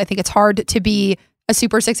successful, but I think it's hard to be a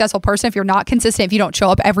super successful person if you're not consistent, if you don't show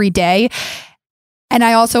up every day. And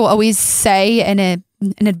I also always say, and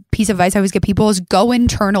a piece of advice I always give people is go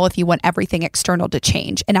internal if you want everything external to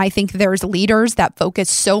change. And I think there's leaders that focus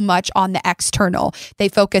so much on the external. They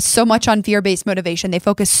focus so much on fear-based motivation. They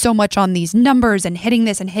focus so much on these numbers and hitting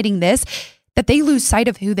this that they lose sight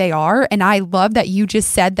of who they are. And I love that you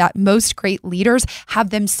just said that most great leaders have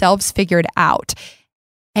themselves figured out.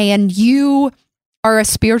 And you are a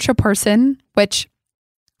spiritual person, which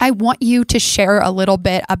I want you to share a little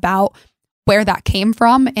bit about where that came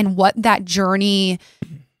from and what that journey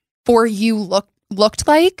for you looked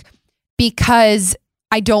like, because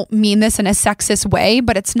I don't mean this in a sexist way,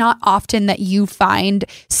 but it's not often that you find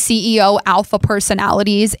CEO alpha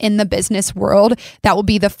personalities in the business world that will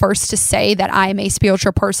be the first to say that I'm a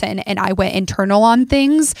spiritual person and I went internal on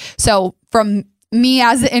things. So from me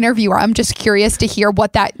as the interviewer, I'm just curious to hear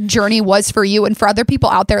what that journey was for you and for other people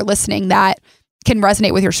out there listening that can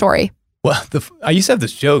resonate with your story. Well, I used to have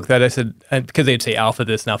this joke that I said, because they'd say alpha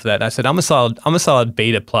this and alpha that, and I said, I'm a solid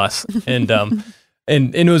beta plus. And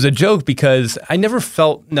and it was a joke because I never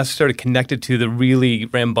felt necessarily connected to the really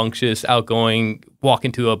rambunctious, outgoing, walk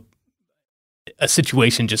into a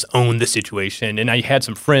situation, just own the situation. And I had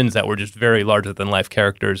some friends that were just very larger than life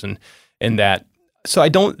characters and that. So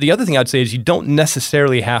the other thing I'd say is you don't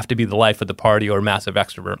necessarily have to be the life of the party or massive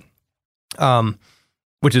extrovert,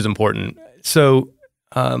 which is important. So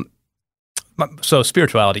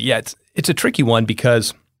spirituality, yeah, it's a tricky one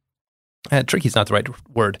because tricky is not the right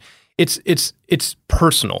word. It's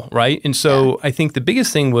personal, right? And so I think the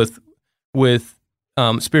biggest thing with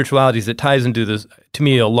spirituality is it ties into this, to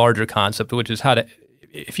me, a larger concept, which is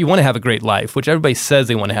if you want to have a great life, which everybody says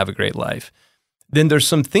they want to have a great life, then there's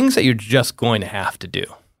some things that you're just going to have to do.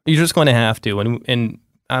 You're just going to have to, and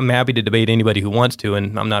I'm happy to debate anybody who wants to,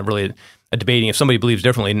 and I'm not really debating if somebody believes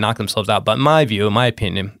differently and knock themselves out. But in my view, in my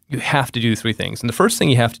opinion, you have to do three things. And the first thing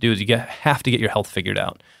you have to do is have to get your health figured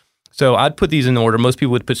out. So I'd put these in order. Most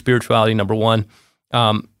people would put spirituality number one.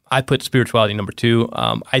 I put spirituality number two.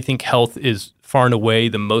 I think health is far and away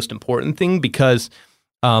the most important thing because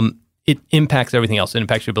it impacts everything else. It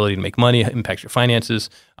impacts your ability to make money. It impacts your finances.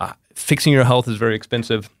 Fixing your health is very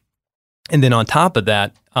expensive. And then on top of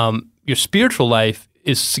that, your spiritual life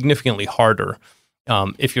is significantly harder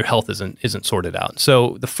if your health isn't sorted out.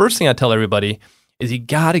 So the first thing I tell everybody is you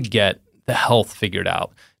got to get the health figured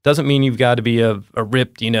out. Doesn't mean you've got to be a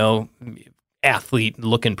ripped,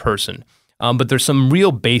 athlete-looking person. But there's some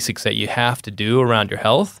real basics that you have to do around your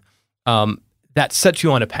health that sets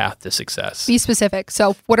you on a path to success. Be specific.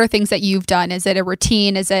 So what are things that you've done? Is it a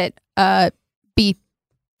routine? Is it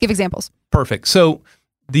give examples. Perfect. So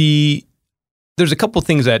there's a couple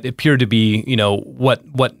things that appear to be,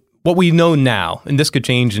 what we know now, and this could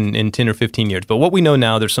change in 10 or 15 years, but what we know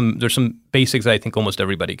now, there's some basics that I think almost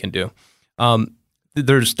everybody can do.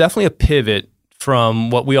 There's definitely a pivot from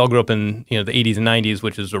what we all grew up in, the 80s and 90s,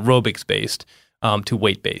 which is aerobics based, to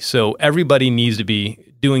weight based. So everybody needs to be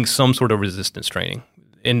doing some sort of resistance training,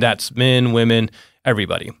 and that's men, women,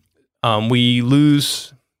 everybody. We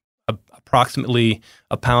lose approximately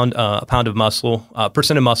a pound of muscle,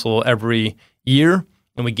 percent of muscle every year,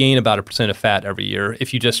 and we gain about 1% of fat every year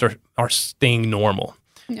if you just are staying normal.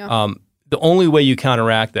 Yeah. The only way you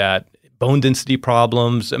counteract that, bone density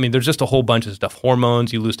problems, there's just a whole bunch of stuff.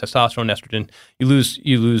 Hormones, you lose testosterone, estrogen,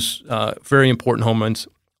 you lose very important hormones.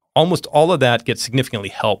 Almost all of that gets significantly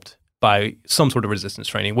helped by some sort of resistance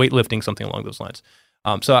training, weightlifting, something along those lines.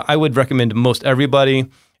 So I would recommend to most everybody,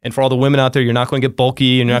 and for all the women out there, you're not going to get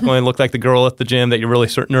bulky and you're not going to look like the girl at the gym that you're really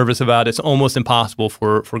nervous about. It's almost impossible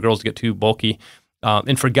for girls to get too bulky.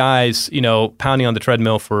 And for guys, pounding on the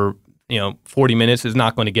treadmill for 40 minutes is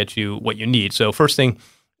not going to get you what you need. So first thing,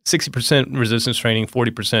 60% resistance training,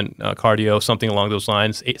 40% cardio, something along those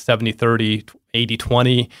lines, 70-30,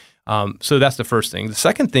 80-20. So that's the first thing. The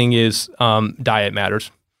second thing is diet matters.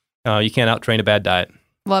 You can't out-train a bad diet.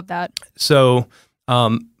 Love that. So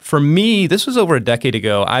for me, this was over a decade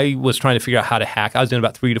ago. I was trying to figure out how to hack. I was doing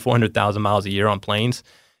about 300,000 to 400,000 miles a year on planes.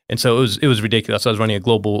 And so it was ridiculous. I was running a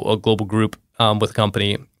global group with a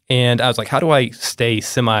company. And I was like, how do I stay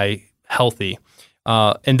semi-healthy?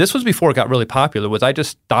 And this was before it got really popular, was I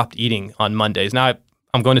just stopped eating on Mondays. Now,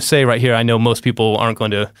 I'm going to say right here, I know most people aren't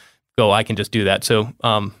going to go, I can just do that. So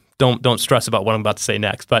don't stress about what I'm about to say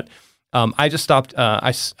next. But I just stopped.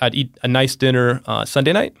 I'd eat a nice dinner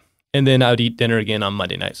Sunday night, and then I would eat dinner again on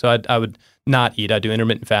Monday night. So I would not eat. I'd do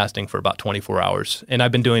intermittent fasting for about 24 hours. And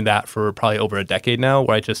I've been doing that for probably over a decade now,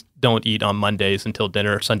 where I just don't eat on Mondays until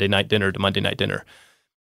dinner, Sunday night dinner to Monday night dinner.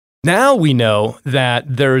 Now we know that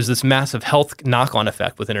there is this massive health knock-on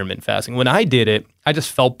effect with intermittent fasting. When I did it, I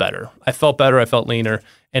just felt better. I felt leaner,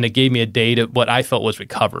 and it gave me a day to what I felt was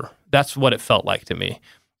recover. That's what it felt like to me.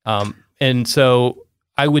 And so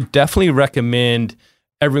I would definitely recommend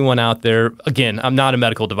everyone out there, again, I'm not a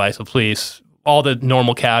medical device, so please, all the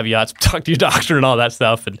normal caveats, talk to your doctor and all that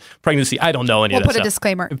stuff, and pregnancy, I don't know any of that stuff. We'll put a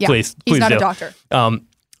disclaimer. Yeah, please he's not do. a doctor.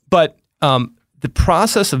 But the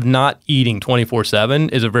process of not eating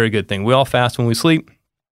 24/7 is a very good thing. We all fast when we sleep.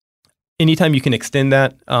 Anytime you can extend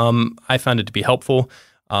that, I found it to be helpful.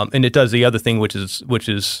 And it does the other thing, which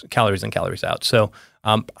is calories in, calories out. So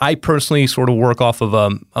I personally sort of work off of a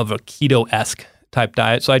keto-esque type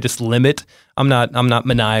diet. So I just limit. I'm not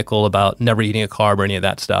maniacal about never eating a carb or any of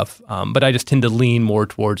that stuff. But I just tend to lean more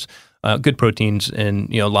towards good proteins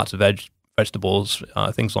and lots of vegetables,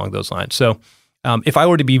 things along those lines. So if I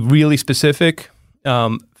were to be really specific,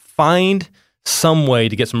 find some way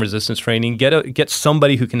to get some resistance training. Get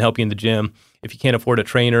somebody who can help you in the gym. If you can't afford a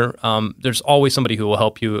trainer, there's always somebody who will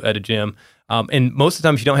help you at a gym. And most of the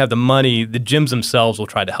time, if you don't have the money, the gyms themselves will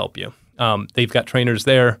try to help you. They've got trainers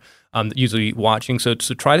there, usually watching. So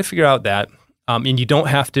try to figure out that. And you don't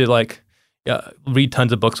have to read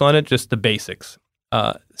tons of books on it, just the basics.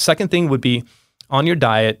 Second thing would be on your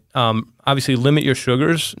diet, obviously limit your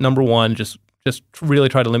sugars. Number one, just really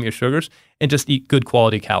try to limit your sugars and just eat good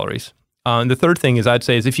quality calories. And the third thing is I'd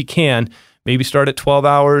say is if you can, maybe start at 12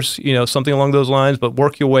 hours, something along those lines, but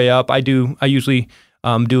work your way up. I usually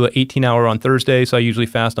do an 18-hour on Thursday, so I usually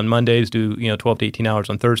fast on Mondays, do 12 to 18 hours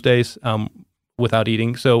on Thursdays without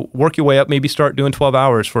eating. So work your way up, maybe start doing 12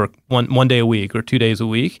 hours for one day a week or 2 days a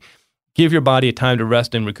week. Give your body a time to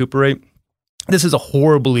rest and recuperate. This is a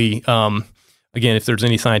horribly, again, if there's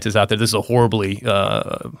any scientists out there, this is a horribly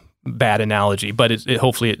bad analogy, but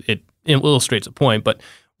hopefully it illustrates a point. But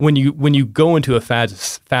when you go into a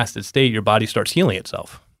fasted state, your body starts healing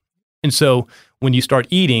itself. And so when you start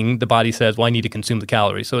eating, the body says, well, I need to consume the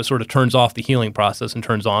calories. So it sort of turns off the healing process and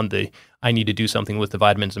turns on I need to do something with the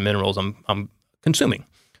vitamins and minerals I'm consuming.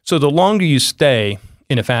 So the longer you stay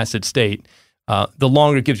in a fasted state, the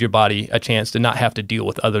longer it gives your body a chance to not have to deal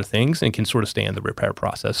with other things and can sort of stay in the repair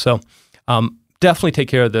process. So definitely take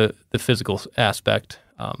care of the physical aspect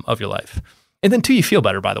of your life. And then, too, you feel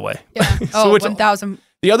better, by the way. Yeah. So 1,000%.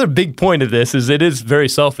 the other big point of this is it is very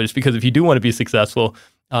selfish, because if you do want to be successful,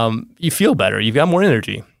 you feel better. You've got more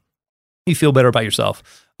energy. You feel better about yourself.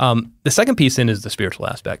 The second piece in is the spiritual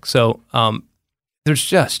aspect. So there's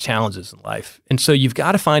just challenges in life. And so you've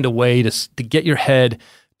got to find a way to get your head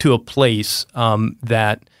to a place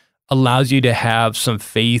that allows you to have some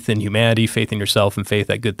faith in humanity, faith in yourself, and faith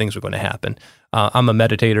that good things are going to happen. I'm a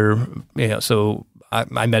meditator, so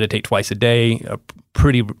I meditate twice a day,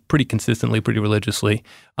 pretty consistently, pretty religiously.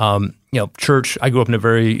 Church, I grew up in a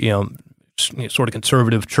very, sort of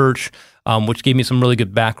conservative church, which gave me some really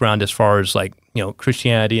good background as far as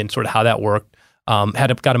Christianity and sort of how that worked.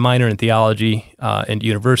 Got a minor in theology in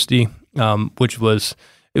university, which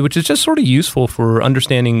is just sort of useful for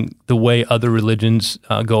understanding the way other religions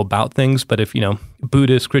go about things. But if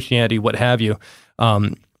Buddhist, Christianity, what have you,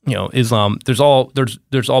 Islam, there's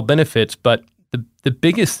all benefits. But the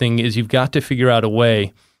biggest thing is you've got to figure out a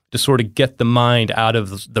way to sort of get the mind out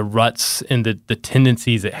of the ruts and the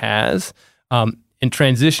tendencies it has, and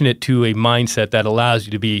transition it to a mindset that allows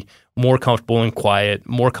you to be more comfortable and quiet,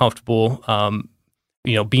 more comfortable,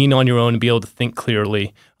 being on your own and be able to think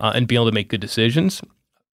clearly and be able to make good decisions.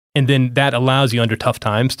 And then that allows you under tough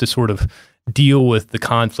times to sort of deal with the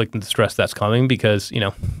conflict and the stress that's coming, because,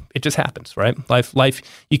 it just happens, right? Life,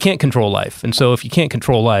 you can't control life. And so if you can't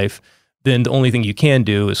control life, then the only thing you can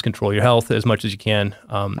do is control your health as much as you can,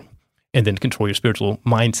 and then control your spiritual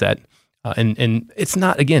mindset. And it's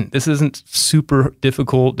not, again, this isn't super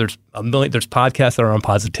difficult. There's podcasts that are on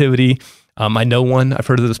positivity. I know one. I've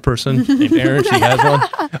heard of this person named Erin. She has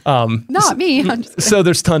one. Not me. So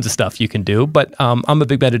there's tons of stuff you can do. But I'm a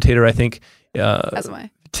big meditator. I think As am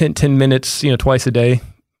I. 10 minutes, twice a day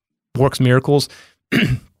works miracles.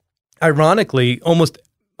 Ironically, almost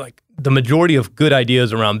like the majority of good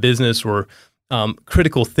ideas around business or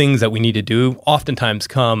critical things that we need to do oftentimes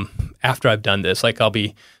come after I've done this. Like I'll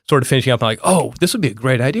be sort of finishing up and oh, this would be a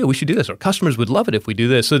great idea. We should do this. Our customers would love it if we do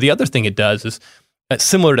this. So the other thing it does is,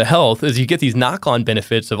 similar to health, is you get these knock-on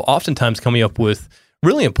benefits of oftentimes coming up with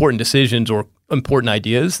really important decisions or important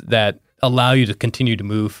ideas that allow you to continue to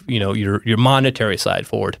move, your monetary side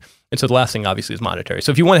forward. And so the last thing obviously is monetary.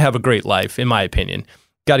 So if you want to have a great life, in my opinion,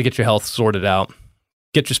 got to get your health sorted out,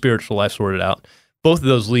 get your spiritual life sorted out. Both of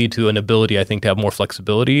those lead to an ability, I think, to have more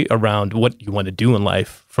flexibility around what you want to do in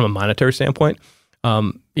life from a monetary standpoint.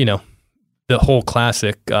 The whole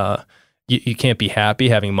classic, you can't be happy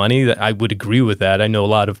having money. I would agree with that. I know a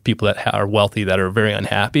lot of people that are wealthy that are very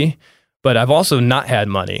unhappy, but I've also not had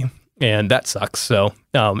money, and that sucks. So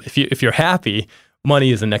if you're happy,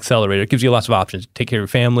 money is an accelerator. It gives you lots of options. Take care of your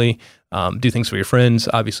family, do things for your friends,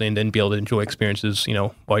 obviously, and then be able to enjoy experiences,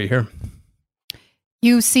 while you're here.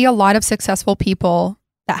 You see a lot of successful people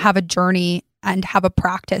that have a journey and have a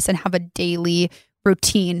practice and have a daily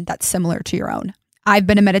routine that's similar to your own. I've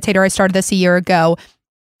been a meditator. I started this a year ago.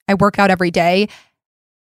 I work out every day.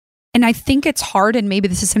 And I think it's hard, and maybe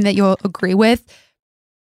this is something that you'll agree with.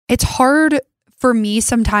 It's hard for me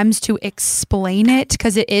sometimes to explain it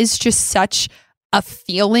because it is just such a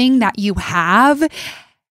feeling that you have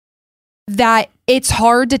that it's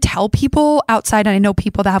hard to tell people outside. And I know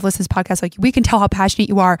people that have listened to this podcast, like, we can tell how passionate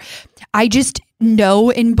you are. I just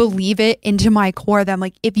know and believe it into my core that I'm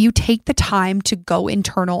like, if you take the time to go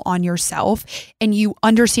internal on yourself and you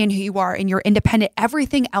understand who you are and you're independent,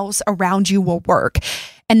 everything else around you will work.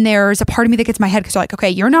 And there's a part of me that gets in my head because they're like, okay,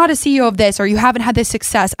 you're not a CEO of this, or you haven't had this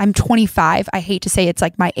success. I'm 25. I hate to say it's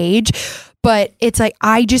like my age, but it's like,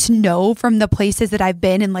 I just know from the places that I've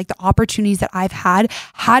been and like the opportunities that I've had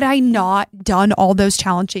I not done all those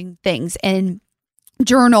challenging things and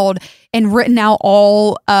journaled and written out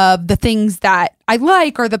all of the things that I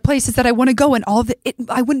like or the places that I want to go and all of it,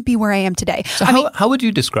 I wouldn't be where I am today. So how would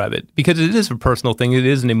you describe it? Because it is a personal thing. It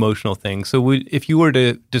is an emotional thing. So if you were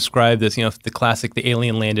to describe this, if the classic, the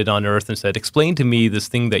alien landed on Earth and said, explain to me this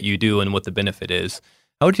thing that you do and what the benefit is,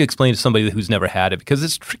 how would you explain to somebody who's never had it? Because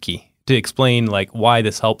it's tricky to explain like why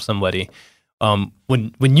this helps somebody. When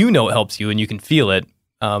it helps you and you can feel it,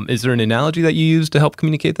 is there an analogy that you use to help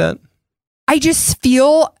communicate that? I just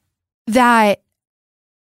feel that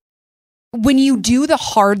when you do the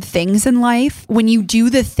hard things in life, when you do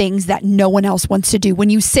the things that no one else wants to do, when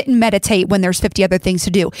you sit and meditate when there's 50 other things to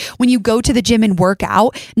do, when you go to the gym and work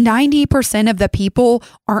out, 90% of the people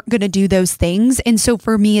aren't going to do those things. And so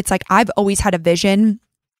for me, it's like, I've always had a vision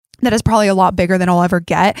that is probably a lot bigger than I'll ever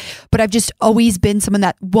get, but I've just always been someone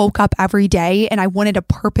that woke up every day and I wanted a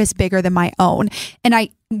purpose bigger than my own. And I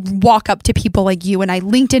walk up to people like you and I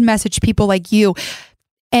LinkedIn message people like you,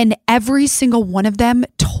 and every single one of them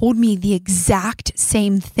told me the exact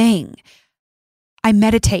same thing. I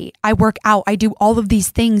meditate, I work out, I do all of these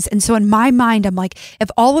things. And so in my mind, I'm like,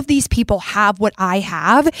 if all of these people have what I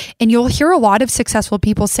have, and you'll hear a lot of successful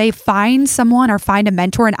people say, find someone or find a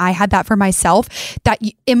mentor. And I had that for myself, that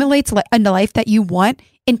emulates a life that you want,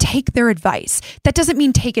 and take their advice. That doesn't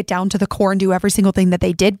mean take it down to the core and do every single thing that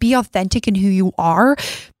they did. Be authentic in who you are.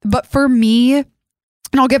 But for me, and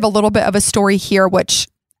I'll give a little bit of a story here, which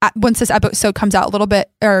once this episode comes out a little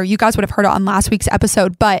bit, or you guys would have heard it on last week's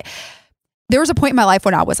episode, but there was a point in my life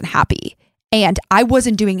when I wasn't happy and I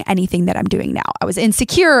wasn't doing anything that I'm doing now. I was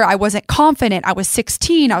insecure. I wasn't confident. I was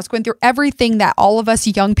 16. I was going through everything that all of us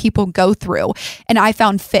young people go through. And I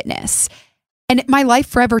found fitness. And my life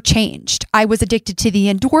forever changed. I was addicted to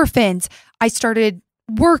the endorphins. I started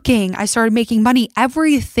working. I started making money.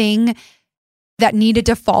 Everything that needed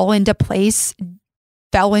to fall into place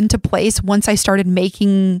fell into place once I started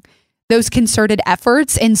making those concerted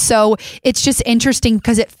efforts. And so it's just interesting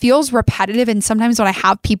because it feels repetitive. And sometimes when I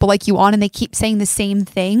have people like you on and they keep saying the same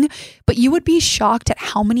thing, but you would be shocked at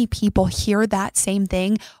how many people hear that same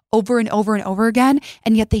thing over and over and over again.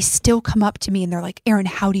 And yet they still come up to me and they're like, Erin,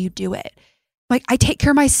 how do you do it? Like, I take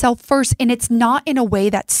care of myself first. And it's not in a way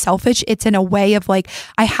that's selfish. It's in a way of like,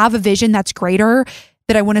 I have a vision that's greater,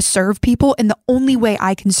 that I want to serve people. And the only way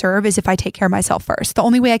I can serve is if I take care of myself first. The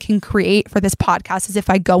only way I can create for this podcast is if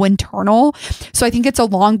I go internal. So I think it's a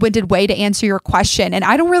long-winded way to answer your question. And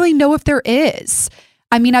I don't really know if there is.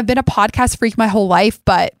 I mean, I've been a podcast freak my whole life,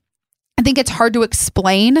 but I think it's hard to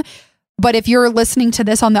explain. But if you're listening to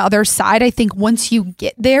this on the other side, I think once you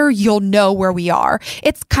get there, you'll know where we are.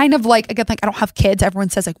 It's kind of like, again, like I don't have kids. Everyone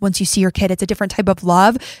says like, once you see your kid, it's a different type of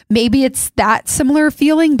love. Maybe it's that similar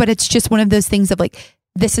feeling, but it's just one of those things of like,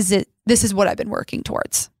 this is it. This is what I've been working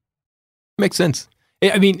towards. Makes sense.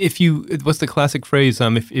 I mean, what's the classic phrase?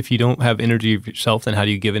 If you don't have energy of yourself, then how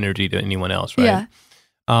do you give energy to anyone else? Right.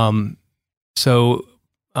 Yeah. So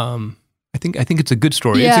I think it's a good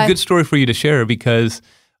story. Yeah. It's a good story for you to share because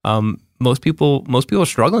most people are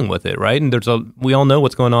struggling with it, right? And we all know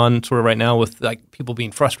what's going on sort of right now with like people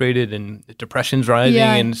being frustrated and depression's rising,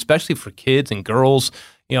 and especially for kids and girls.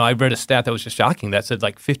 You know, I read a stat that was just shocking that said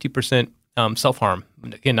like 50% self-harm.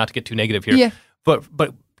 Again, not to get too negative here, but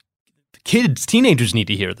kids, teenagers need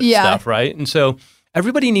to hear this stuff, right? And so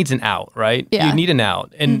everybody needs an out, right? Yeah. You need an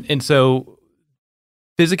out, and so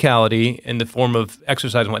physicality in the form of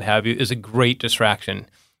exercise and what have you is a great distraction,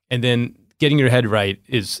 and then getting your head right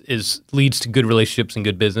is leads to good relationships and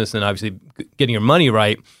good business, and obviously getting your money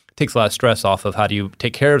right takes a lot of stress off of how do you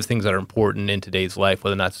take care of things that are important in today's life,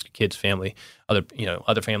 whether or not it's your kids, family,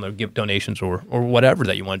 other family, or give donations or whatever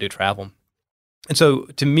that you want to do, travel. And so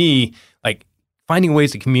to me, like finding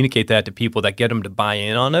ways to communicate that to people that get them to buy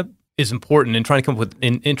in on it is important, and trying to come up with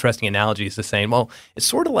interesting analogies to saying, well, it's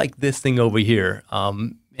sort of like this thing over here.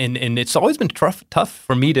 And it's always been tough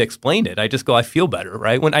for me to explain it. I just go, I feel better,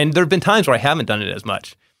 right? There have been times where I haven't done it as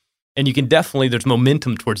much. And you can there's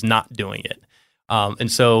momentum towards not doing it.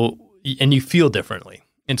 And you feel differently.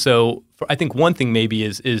 And so I think one thing maybe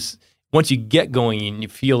is once you get going and you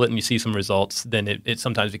feel it and you see some results, then it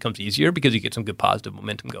sometimes becomes easier because you get some good positive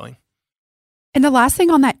momentum going. And the last thing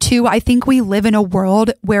on that too, I think we live in a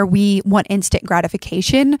world where we want instant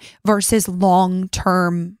gratification versus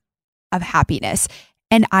long-term of happiness.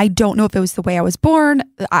 And I don't know if it was the way I was born.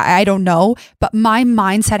 I don't know. But my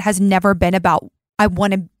mindset has never been about, I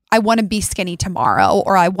want to be skinny tomorrow,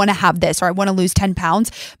 or I want to have this, or I want to lose 10 pounds.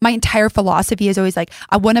 My entire philosophy is always like,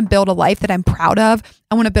 I want to build a life that I'm proud of.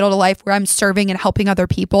 I want to build a life where I'm serving and helping other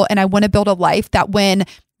people. And I want to build a life that when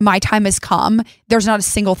my time has come, there's not a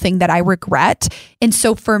single thing that I regret. And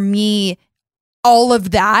so for me, all of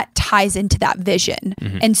that ties into that vision.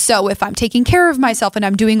 Mm-hmm. And so if I'm taking care of myself and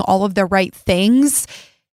I'm doing all of the right things,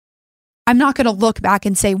 I'm not going to look back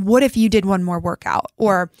and say, what if you did one more workout?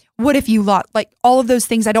 Or what if you lost? Like all of those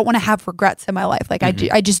things, I don't want to have regrets in my life. Like I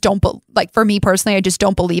just don't, like for me personally, I just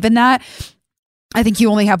don't believe in that. I think you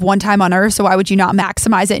only have one time on earth. So why would you not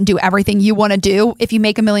maximize it and do everything you want to do? If you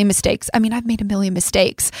make a million mistakes, I mean, I've made a million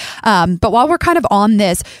mistakes. But while we're kind of on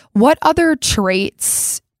this, what other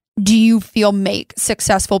traits do you feel make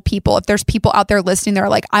successful people? If there's people out there listening, they're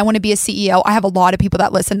like, I want to be a CEO. I have a lot of people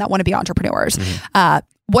that listen that want to be entrepreneurs.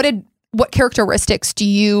 Mm-hmm. What characteristics do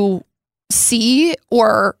you see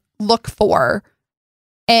or look for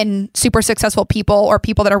in super successful people or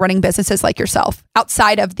people that are running businesses like yourself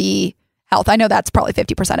outside of the health? I know that's probably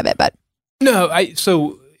 50% of it, but no,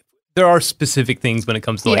 so there are specific things when it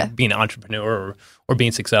comes to like being an entrepreneur or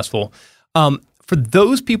being successful. For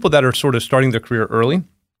those people that are sort of starting their career early,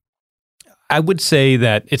 I would say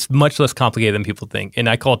that it's much less complicated than people think. And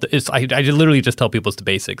I call it, I literally just tell people it's the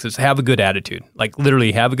basics. It's have a good attitude. Like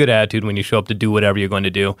literally have a good attitude when you show up to do whatever you're going to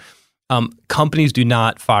do. Companies do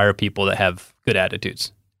not fire people that have good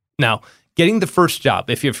attitudes. Now, getting the first job,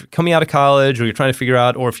 if you're coming out of college or you're trying to figure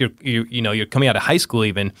out, or if you're coming out of high school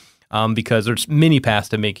even, because there's many paths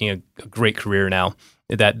to making a great career now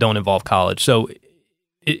that don't involve college. So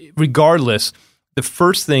regardless, the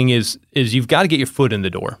first thing is you've got to get your foot in the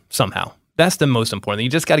door somehow. That's the most important thing. You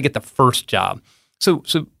just got to get the first job. So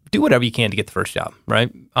do whatever you can to get the first job,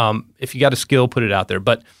 right? If you got a skill, put it out there.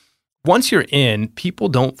 But once you're in, people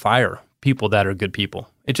don't fire people that are good people.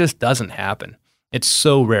 It just doesn't happen. It's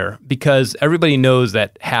so rare because everybody knows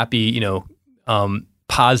that happy,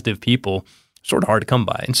 positive people are sort of hard to come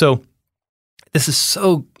by. And so this is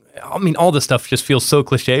so, all this stuff just feels so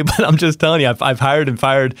cliche, but I'm just telling you, I've hired and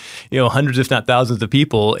fired, hundreds, if not thousands of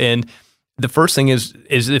people. And the first thing is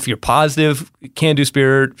if you're positive, can-do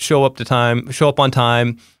spirit, show up on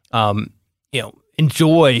time,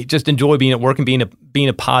 enjoy being at work and being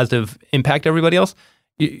a positive impact to everybody else.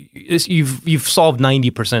 You've solved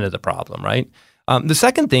 90% of the problem, right? The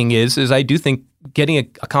second thing is I do think getting a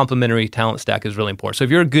complementary talent stack is really important. So if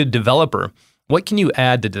you're a good developer, what can you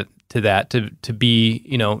add to that to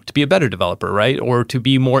be a better developer, right? Or to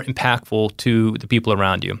be more impactful to the people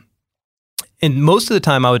around you. And most of the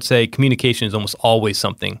time, I would say communication is almost always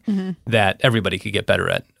something that everybody could get better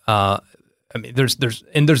at.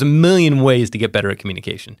 There's a million ways to get better at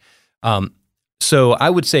communication. So I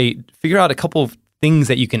would say figure out a couple of things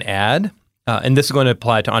that you can add, and this is going to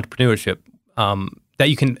apply to entrepreneurship, that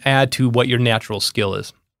you can add to what your natural skill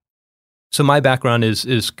is. So my background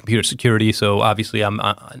is computer security. So obviously I'm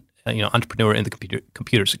entrepreneur in the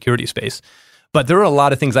computer security space. But there are a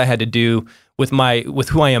lot of things I had to do with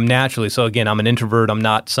who I am naturally. So again, I'm an introvert. I'm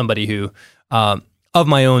not somebody who, of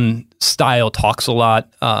my own style, talks a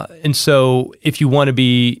lot. And so if you want to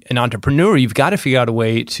be an entrepreneur, you've got to figure out a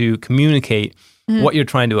way to communicate what you're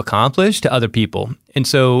trying to accomplish to other people. And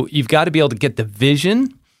so you've got to be able to get the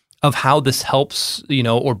vision of how this helps,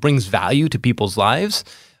 or brings value to people's lives,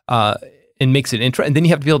 and makes it interesting. And then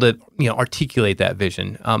you have to be able to, articulate that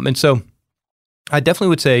vision. And so I definitely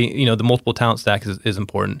would say, the multiple talent stack is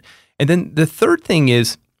important. And then the third thing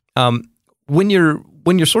is, when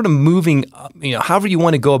you're sort of moving, however you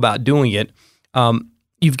want to go about doing it,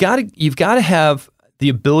 you've got to have the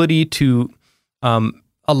ability to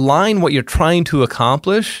align what you're trying to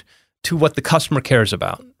accomplish to what the customer cares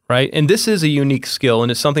about, right? And this is a unique skill,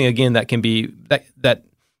 and it's something again that can be that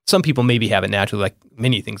some people maybe have it naturally, like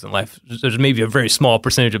many things in life. There's maybe a very small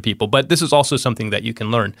percentage of people, but this is also something that you can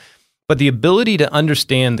learn. But the ability to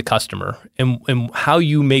understand the customer and how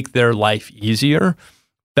you make their life easier,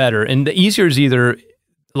 better. And the easier is either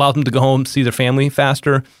allow them to go home, see their family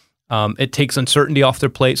faster. It takes uncertainty off their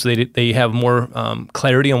plate so they have more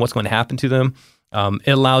clarity on what's going to happen to them.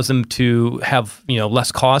 It allows them to have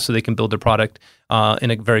less cost so they can build their product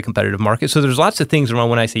in a very competitive market. So there's lots of things around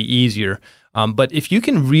when I say easier. But if you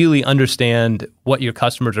can really understand what your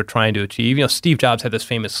customers are trying to achieve, Steve Jobs had this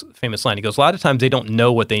famous line. He goes, a lot of times they don't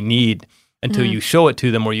know what they need until you show it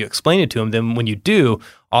to them or you explain it to them. Then when you do,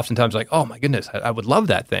 oftentimes like, oh my goodness, I would love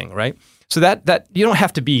that thing, right? So that you don't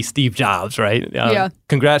have to be Steve Jobs, right?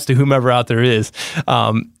 Congrats to whomever out there is.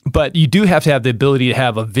 But you do have to have the ability to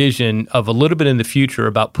have a vision of a little bit in the future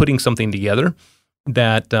about putting something together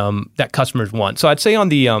that customers want. So I'd say on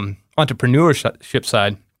the entrepreneurship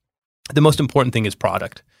side, the most important thing is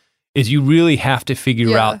product. Is you really have to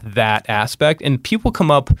figure out that aspect. And people come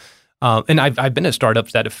up, and I've been at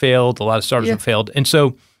startups that have failed. A lot of startups have failed, and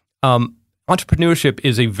so entrepreneurship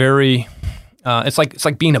is a very it's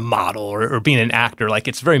like being a model or being an actor. Like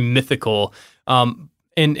it's very mythical. And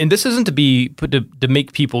this isn't to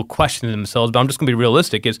make people question themselves, but I'm just going to be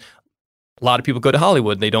realistic. Is a lot of people go to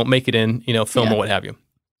Hollywood, they don't make it in film or what have you.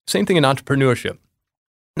 Same thing in entrepreneurship.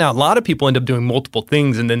 Now, a lot of people end up doing multiple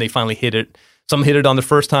things, and then they finally hit it. Some hit it on the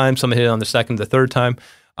first time, some hit it on the second, the third time.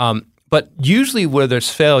 But usually, where there's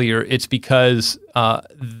failure, it's because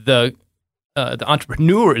the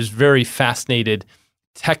entrepreneur is very fascinated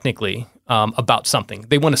technically about something.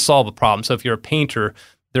 They want to solve a problem. So if you're a painter,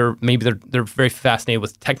 they're very fascinated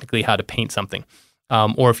with technically how to paint something.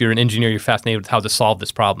 Or if you're an engineer, you're fascinated with how to solve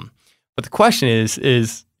this problem. But the question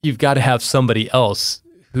is you've got to have somebody else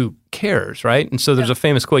who cares, right? And so there's a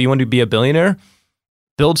famous quote: "You want to be a billionaire?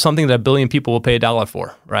 Build something that 1 billion people will pay $1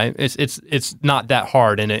 for." Right? It's not that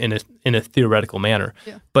hard in a theoretical manner.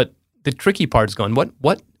 Yeah. But the tricky part is going,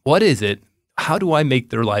 what is it? How do I make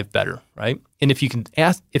their life better? Right? And if you can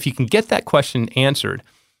get that question answered,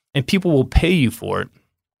 and people will pay you for it,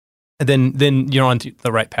 then you're on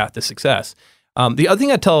the right path to success. The other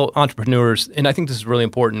thing I tell entrepreneurs, and I think this is really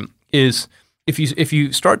important, is if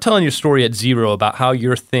you start telling your story at zero about how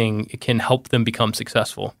your thing can help them become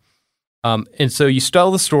successful, and so you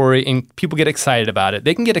tell the story and people get excited about it.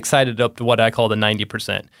 They can get excited up to what I call the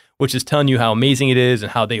 90%, which is telling you how amazing it is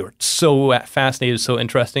and how they were so fascinated, so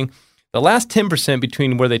interesting. The last 10%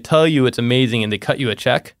 between where they tell you it's amazing and they cut you a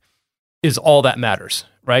check is all that matters,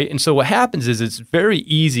 right? And so what happens is it's very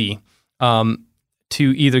easy to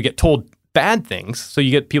either get told bad things. So you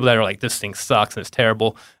get people that are like, this thing sucks and it's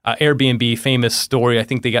terrible. Airbnb, famous story. I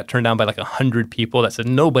think they got turned down by like 100 people that said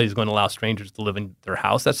nobody's going to allow strangers to live in their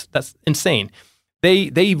house. That's insane.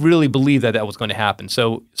 They really believe that was going to happen.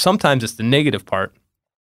 So sometimes it's the negative part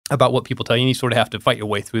about what people tell you, and you sort of have to fight your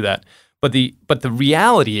way through that. But the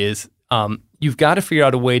reality is you've got to figure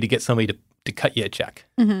out a way to get somebody to cut you a check.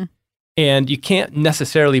 Mm-hmm. And you can't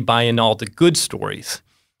necessarily buy in all the good stories,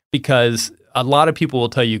 because a lot of people will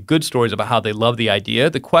tell you good stories about how they love the idea.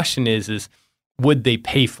 The question is would they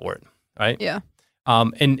pay for it, right? Yeah.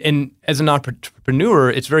 And as an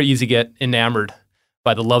entrepreneur, it's very easy to get enamored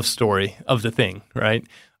by the love story of the thing, right?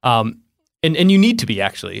 And you need to be,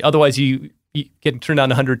 actually. Otherwise, you get turned down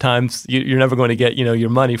 100 times, you're never going to get your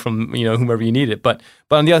money from whomever you need it. But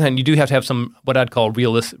on the other hand, you do have to have some what I'd call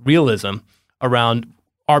realism around,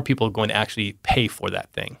 are people going to actually pay for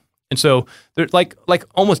that thing? And so there's like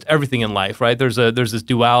almost everything in life, right? There's this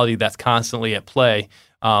duality that's constantly at play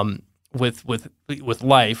with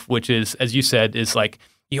life, which is, as you said, is like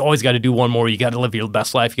you always got to do one more. You got to live your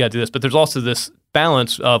best life. You got to do this. But there's also this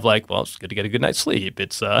balance of like, well, it's good to get a good night's sleep.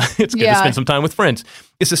 It's good to spend some time with friends.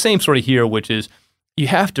 It's the same sort of here, which is you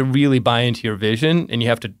have to really buy into your vision and you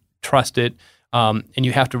have to trust it, and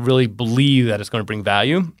you have to really believe that it's going to bring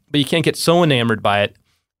value. But you can't get so enamored by it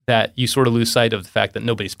that you sort of lose sight of the fact that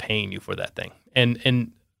nobody's paying you for that thing.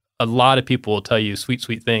 And a lot of people will tell you sweet,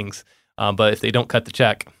 sweet things, but if they don't cut the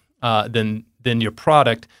check, then your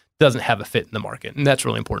product doesn't have a fit in the market. And that's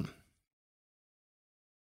really important.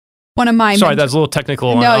 One of my Sorry, that's a little technical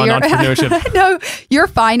on entrepreneurship. No, you're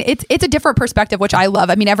fine. It's a different perspective, which I love.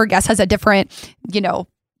 I mean, every guest has a different,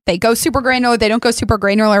 they go super granular, they don't go super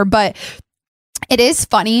granular, but it is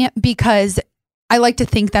funny because I like to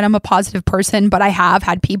think that I'm a positive person, but I have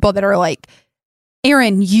had people that are like,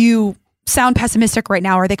 Erin, you sound pessimistic right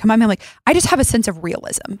now, or they come at me like, I just have a sense of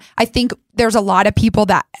realism. I think there's a lot of people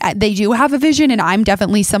that they do have a vision, and I'm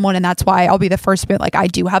definitely someone, and that's why I'll be the first to be like, I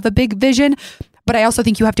do have a big vision, but I also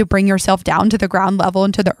think you have to bring yourself down to the ground level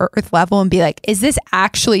and to the earth level and be like, is this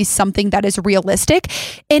actually something that is realistic?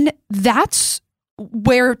 And that's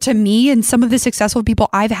where, to me, and some of the successful people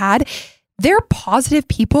I've had, they're positive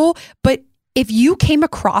people, but if you came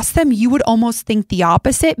across them, you would almost think the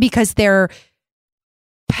opposite because they're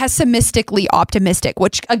pessimistically optimistic,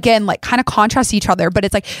 which again, like kind of contrasts each other, but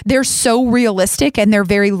it's like they're so realistic and they're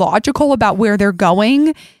very logical about where they're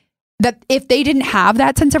going that if they didn't have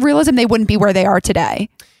that sense of realism, they wouldn't be where they are today.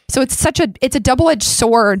 So it's a double-edged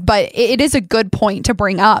sword, but it is a good point to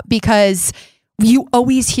bring up because you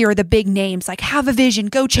always hear the big names like have a vision,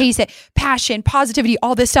 go chase it, passion, positivity,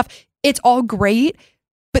 all this stuff. It's all great,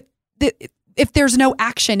 but if there's no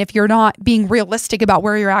action, if you're not being realistic about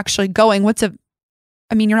where you're actually going,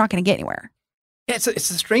 you're not going to get anywhere. Yeah, it's the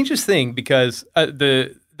strangest thing because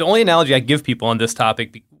the only analogy I give people on this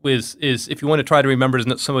topic is if you want to try to remember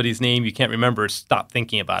somebody's name you can't remember, stop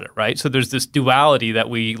thinking about it, right? So there's this duality that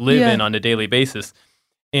we live in on a daily basis.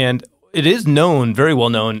 And it is known, very well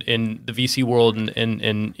known in the VC world and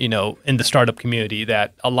in the startup community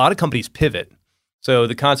that a lot of companies pivot. So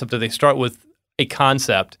the concept that they start with a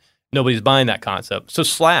concept, nobody's buying that concept. So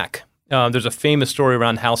Slack, there's a famous story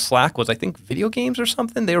around how Slack was, I think, video games or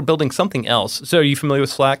something. They were building something else. So are you familiar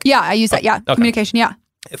with Slack? Yeah, I use that. Yeah, okay. Communication, yeah.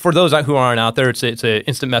 For those who aren't out there, it's an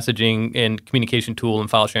instant messaging and communication tool and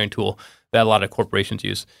file sharing tool that a lot of corporations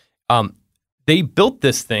use. They built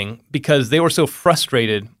this thing because they were so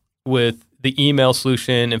frustrated with the email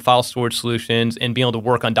solution and file storage solutions and being able to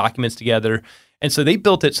work on documents together. And so they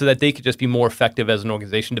built it so that they could just be more effective as an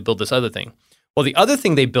organization to build this other thing. Well, the other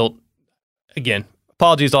thing they built, again,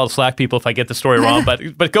 apologies to all the Slack people if I get the story wrong,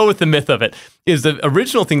 but go with the myth of it, is the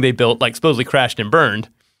original thing they built, like supposedly crashed and burned,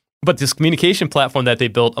 but this communication platform that they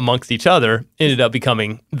built amongst each other ended up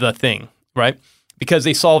becoming the thing, right? Because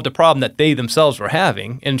they solved a problem that they themselves were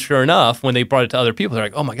having. And sure enough, when they brought it to other people, they're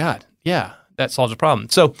like, oh my God, yeah, that solves a problem.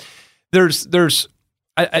 So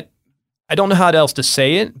I don't know how else to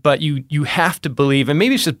say it, but you have to believe, and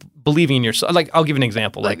maybe it's just believing in yourself. Like, I'll give an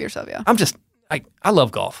example. Believe yourself, yeah. I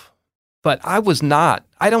love golf, but I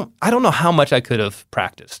don't know how much I could have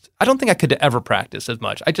practiced. I don't think I could have ever practiced as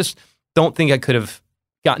much. I just don't think I could have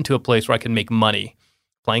gotten to a place where I could make money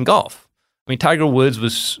playing golf. I mean, Tiger Woods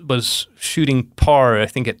was shooting par, I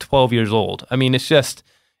think, at 12 years old. I mean, it's just,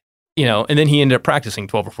 and then he ended up practicing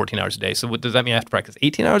 12 or 14 hours a day. So what does that mean? I have to practice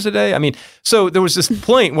 18 hours a day? I mean, so there was this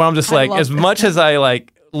point where I'm just like, as much as I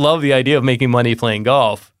love the idea of making money playing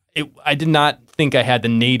golf, I did not think I had the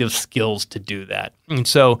native skills to do that. And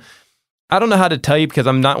so I don't know how to tell you, because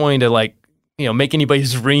I'm not wanting to make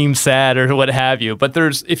anybody's dream sad or what have you. But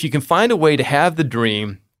if you can find a way to have the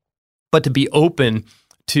dream, but to be open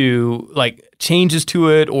to changes to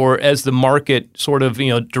it, or as the market sort of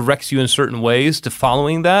directs you in certain ways to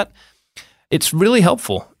following that, it's really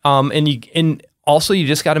helpful. And also you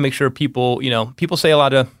just got to make sure people say a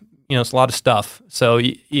lot of it's a lot of stuff. So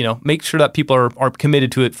make sure that people are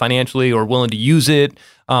committed to it financially or willing to use it,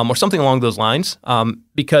 or something along those lines.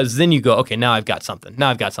 Because then you go, okay, now I've got something. Now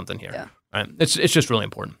I've got something here. Yeah. Right? It's just really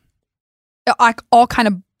important. It all kind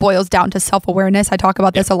of boils down to self-awareness. I talk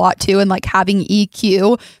about this a lot too, and having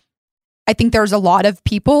EQ. I think there's a lot of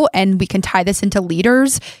people, and we can tie this into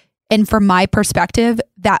leaders, and from my perspective,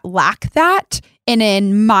 that lack that. And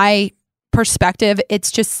in my perspective,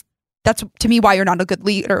 it's just, that's to me why you're not a good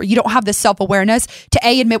leader. You don't have the self-awareness to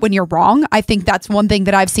admit when you're wrong. I think that's one thing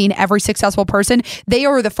that I've seen every successful person. They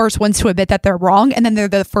are the first ones to admit that they're wrong, and then they're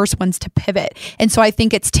the first ones to pivot. And so I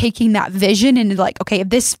think it's taking that vision and okay, if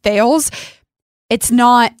this fails, it's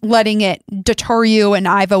not letting it deter you. And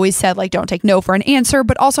I've always said, don't take no for an answer,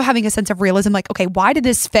 but also having a sense of realism, okay, why did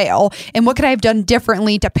this fail? And what could I have done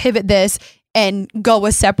differently to pivot this and go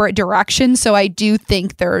a separate direction? So I do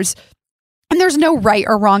think there's no right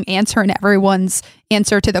or wrong answer, and everyone's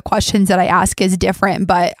answer to the questions that I ask is different,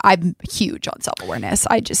 but I'm huge on self-awareness.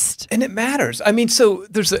 And it matters. I mean, so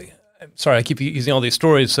sorry, I keep using all these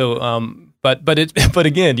stories. So, but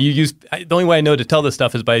again, the only way I know to tell this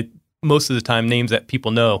stuff is by most of the time names that people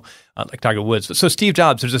know, like Tiger Woods. So Steve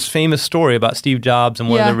Jobs, there's this famous story about Steve Jobs and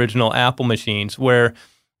one of the original Apple machines where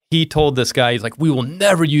he told this guy, he's like, we will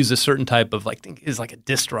never use a certain type of, I think it's like a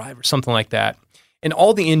disk drive or something like that. And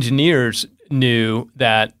all the engineers knew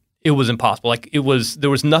that it was impossible. There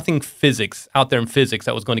was nothing out there in physics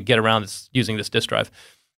that was going to get around using this disk drive.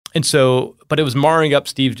 And so, but it was marring up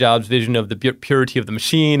Steve Jobs' vision of the purity of the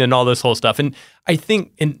machine and all this whole stuff. And I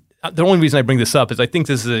think, the only reason I bring this up is I think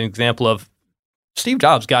this is an example of Steve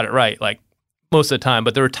Jobs got it right, most of the time.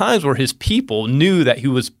 But there were times where his people knew that he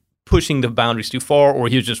was pushing the boundaries too far, or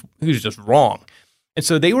he was just wrong. And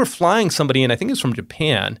so they were flying somebody in, I think it was from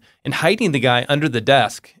Japan, and hiding the guy under the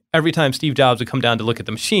desk every time Steve Jobs would come down to look at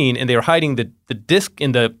the machine. And they were hiding the disk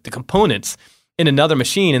and the components in another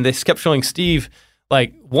machine. And they kept showing Steve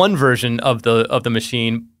one version of the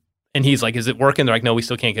machine. And he's like, is it working? They're like, no, we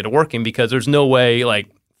still can't get it working because there's no way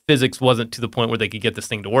physics wasn't to the point where they could get this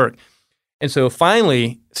thing to work. And so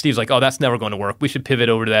finally, Steve's like, oh, that's never going to work. We should pivot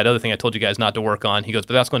over to that other thing I told you guys not to work on. He goes,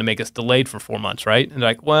 but that's going to make us delayed for 4 months, right? And they're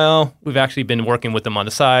like, well, we've actually been working with them on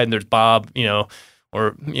the side, and there's Bob,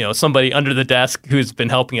 or somebody under the desk who's been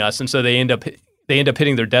helping us. And so they end up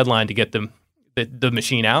hitting their deadline to get the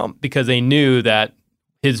machine out because they knew that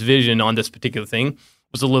his vision on this particular thing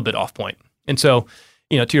was a little bit off point. And so,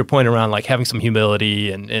 to your point around having some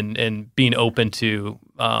humility and being open to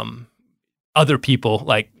other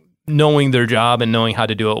people, knowing their job and knowing how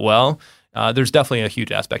to do it well, there's definitely a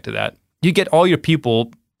huge aspect to that. You get all your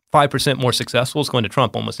people 5% more successful, it's going to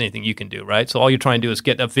trump almost anything you can do, right? So all you're trying to do is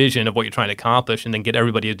get a vision of what you're trying to accomplish and then get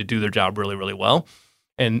everybody to do their job really, really well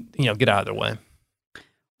and, get out of their way.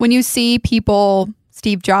 When you see people,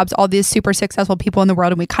 Steve Jobs, all these super successful people in the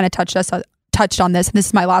world, and we kind of touched on this, and this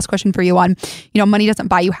is my last question for you on, money doesn't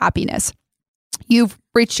buy you happiness. You've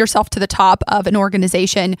reached yourself to the top of an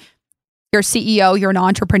organization. You're a CEO, you're an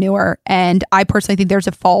entrepreneur. And I personally think there's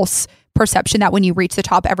a false perception that when you reach the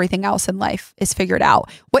top, everything else in life is figured out.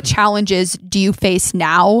 What challenges do you face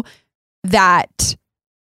now that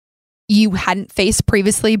you hadn't faced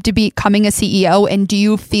previously to becoming a CEO? And do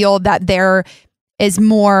you feel that there is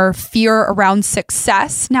more fear around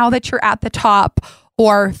success now that you're at the top,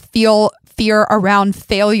 or feel fear around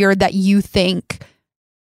failure that you think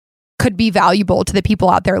could be valuable to the people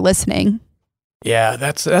out there listening? Yeah,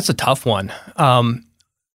 that's a tough one.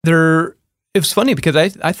 It was funny because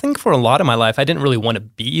I think for a lot of my life, I didn't really want to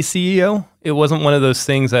be a CEO. It wasn't one of those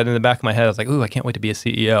things that in the back of my head, I was like, ooh, I can't wait to be a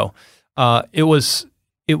CEO. It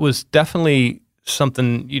was definitely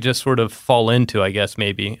something you just sort of fall into, I guess,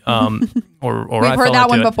 maybe. Or We've heard that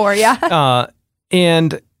one before, yeah.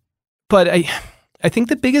 But I think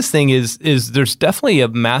the biggest thing is there's definitely a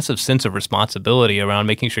massive sense of responsibility around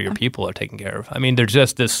making sure your people are taken care of. I mean, there's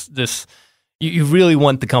just this you really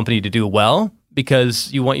want the company to do well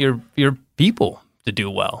because you want your people to do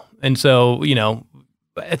well. And so,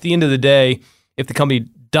 at the end of the day, if the company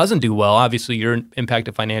doesn't do well, obviously you're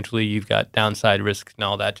impacted financially. You've got downside risks and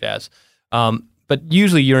all that jazz. But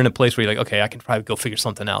usually you're in a place where you're like, okay, I can probably go figure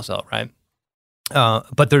something else out, right?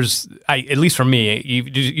 But at least for me,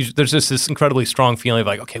 there's just this incredibly strong feeling of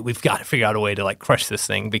like, okay, we've got to figure out a way to like crush this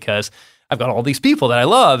thing because I've got all these people that I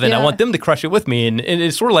love and I want them to crush it with me. And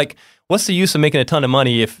it's sort of like, what's the use of making a ton of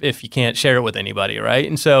money if you can't share it with anybody, right?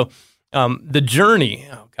 And so the journey,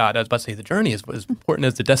 oh God, I was about to say the journey is as important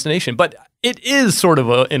as the destination, but it is sort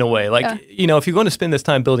of in a way. Like, if you're going to spend this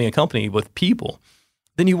time building a company with people,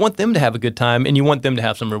 then you want them to have a good time and you want them to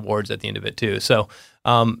have some rewards at the end of it too. So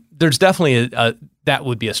there's definitely that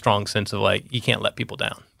would be a strong sense of like, you can't let people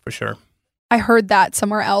down for sure. I heard that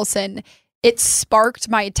somewhere else and it sparked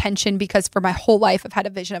my attention because for my whole life, I've had a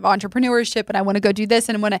vision of entrepreneurship and I want to go do this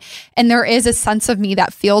and there is a sense of me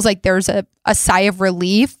that feels like there's a sigh of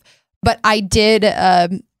relief, but I did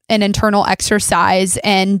an internal exercise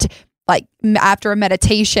and like after a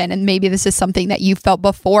meditation, and maybe this is something that you felt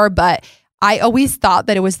before, but I always thought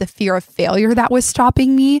that it was the fear of failure that was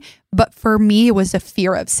stopping me. But for me, it was a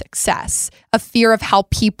fear of success, a fear of how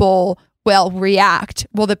people will react.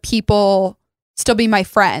 Will the people still be my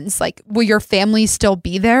friends? Like, will your family still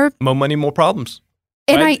be there? More money, more problems.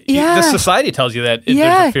 And right? The society tells you that there's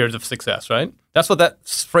a fear of success, right? That's what that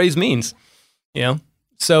phrase means,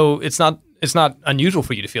 So it's not unusual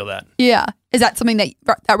for you to feel that. Yeah. Is that something that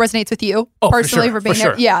resonates with you personally for being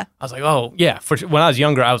there? Yeah. I was like, oh yeah. When I was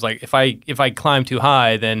younger, I was like, if I climb too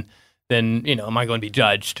high, then am I going to be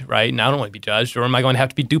judged, right? And I don't want to be judged, or am I going to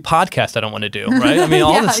have to do podcasts I don't want to do, right? I mean,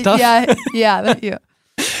 all this stuff. Yeah.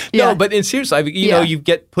 No, but in seriously, you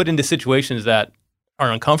get put into situations that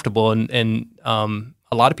are uncomfortable, and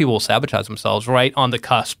a lot of people will sabotage themselves right on the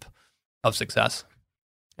cusp of success.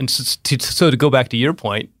 And so to go back to your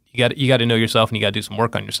point, you got to know yourself and you got to do some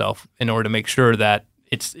work on yourself in order to make sure that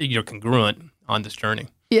you're congruent on this journey.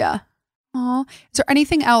 Yeah. Is there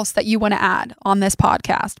anything else that you want to add on this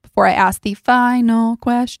podcast before I ask the final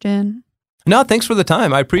question? No, thanks for the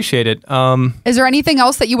time. I appreciate it. Is there anything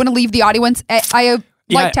else that you want to leave the audience? I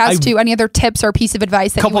like to ask too, any other tips or piece of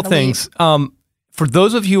advice that you want to leave? Couple things. For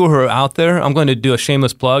those of you who are out there, I'm going to do a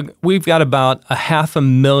shameless plug. We've got about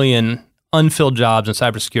 500,000 unfilled jobs in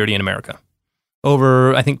cybersecurity in America.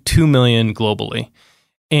 Over, I think, 2 million globally.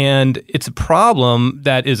 And it's a problem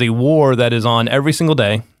that is a war that is on every single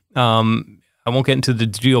day. I won't get into the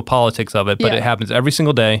geopolitics of it, but it happens every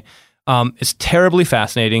single day. It's terribly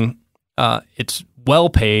fascinating. It's well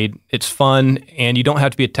paid. It's fun. And you don't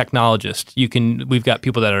have to be a technologist. We've got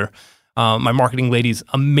people that are, my marketing lady's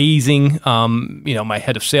amazing. My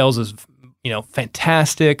head of sales is,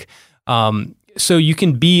 fantastic. So you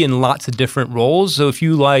can be in lots of different roles. So if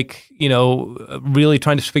you like, really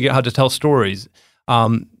trying to figure out how to tell stories,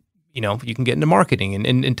 you can get into marketing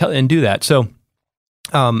and do that. So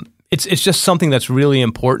it's just something that's really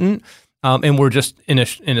important. And we're just in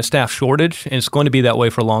a staff shortage, and it's going to be that way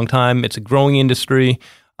for a long time. It's a growing industry.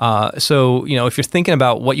 So if you're thinking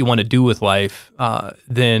about what you want to do with life,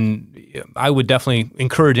 then I would definitely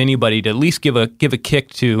encourage anybody to at least give a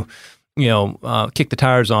kick to kick the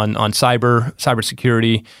tires on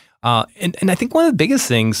cybersecurity. And I think one of the biggest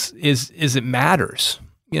things is it matters.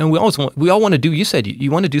 We all want to do, you said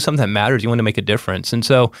you want to do something that matters. You want to make a difference. And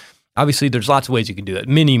so obviously there's lots of ways you can do that.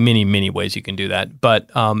 Many, many, many ways you can do that. But,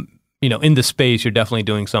 in the space, you're definitely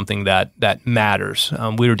doing something that matters.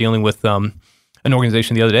 We were dealing with an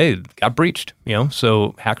organization the other day that got breached,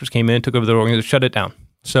 so hackers came in, took over the organization, shut it down.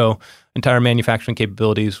 So entire manufacturing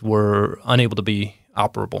capabilities were unable to be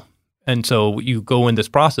operable. And so you go in this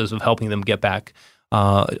process of helping them get back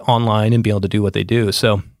online and be able to do what they do.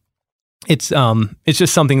 So it's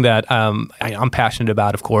just something that I'm passionate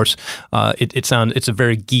about. Of course, it's a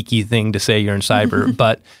very geeky thing to say you're in cyber,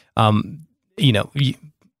 but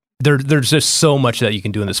there's just so much that you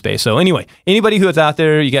can do in the space. So anyway, anybody who is out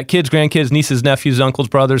there, you got kids, grandkids, nieces, nephews, uncles,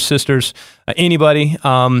 brothers, sisters, anybody,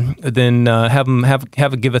 then have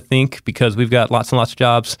a give a think, because we've got lots and lots of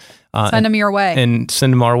jobs. Send them your way. And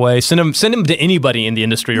send them our way. Send them to anybody in the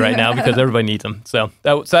industry right now, because everybody needs them. So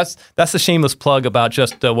that's a shameless plug about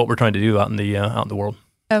just what we're trying to do out in the world.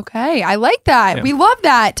 Okay, I like that. Yeah. We love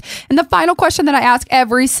that. And the final question that I ask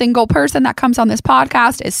every single person that comes on this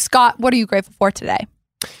podcast is, Scott, what are you grateful for today?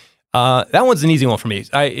 That one's an easy one for me.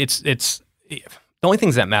 It's the only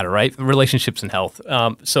things that matter, right? Relationships and health.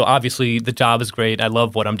 So obviously the job is great. I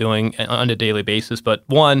love what I'm doing on a daily basis. But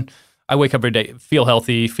one, I wake up every day, feel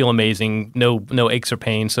healthy, feel amazing, no aches or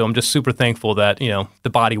pains. So I'm just super thankful that the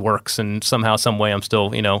body works, and somehow, some way, I'm still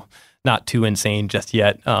not too insane just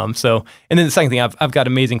yet. And then the second thing, I've got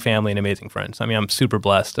amazing family and amazing friends. I mean, I'm super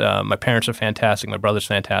blessed. My parents are fantastic. My brother's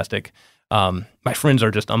fantastic. My friends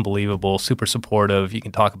are just unbelievable, super supportive. You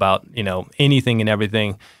can talk about, anything and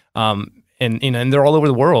everything. And they're all over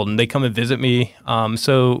the world, and they come and visit me.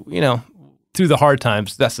 Through the hard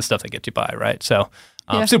times, that's the stuff that gets you by, right? So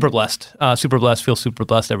super blessed, feel super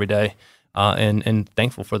blessed every day, and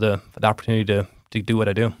thankful for the opportunity to do what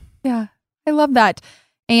I do. Yeah, I love that.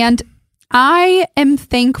 And I am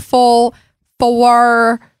thankful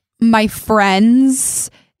for my friends,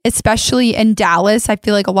 especially in Dallas. I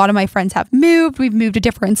feel like a lot of my friends have moved. We've moved to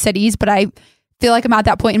different cities, but I feel like I'm at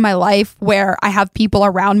that point in my life where I have people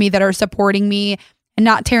around me that are supporting me and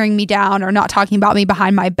not tearing me down or not talking about me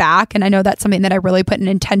behind my back. And I know that's something that I really put an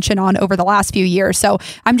intention on over the last few years. So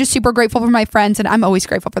I'm just super grateful for my friends, and I'm always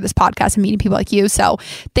grateful for this podcast and meeting people like you. So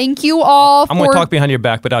thank you all. I'm going to talk behind your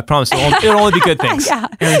back, but I promise it'll only be good things. Yeah.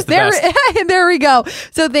 Best. There we go.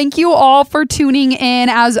 So thank you all for tuning in.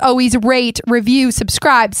 As always, rate, review,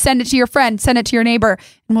 subscribe, send it to your friend, send it to your neighbor,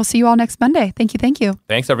 and we'll see you all next Monday. Thank you.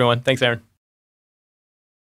 Thanks, everyone. Thanks, Erin.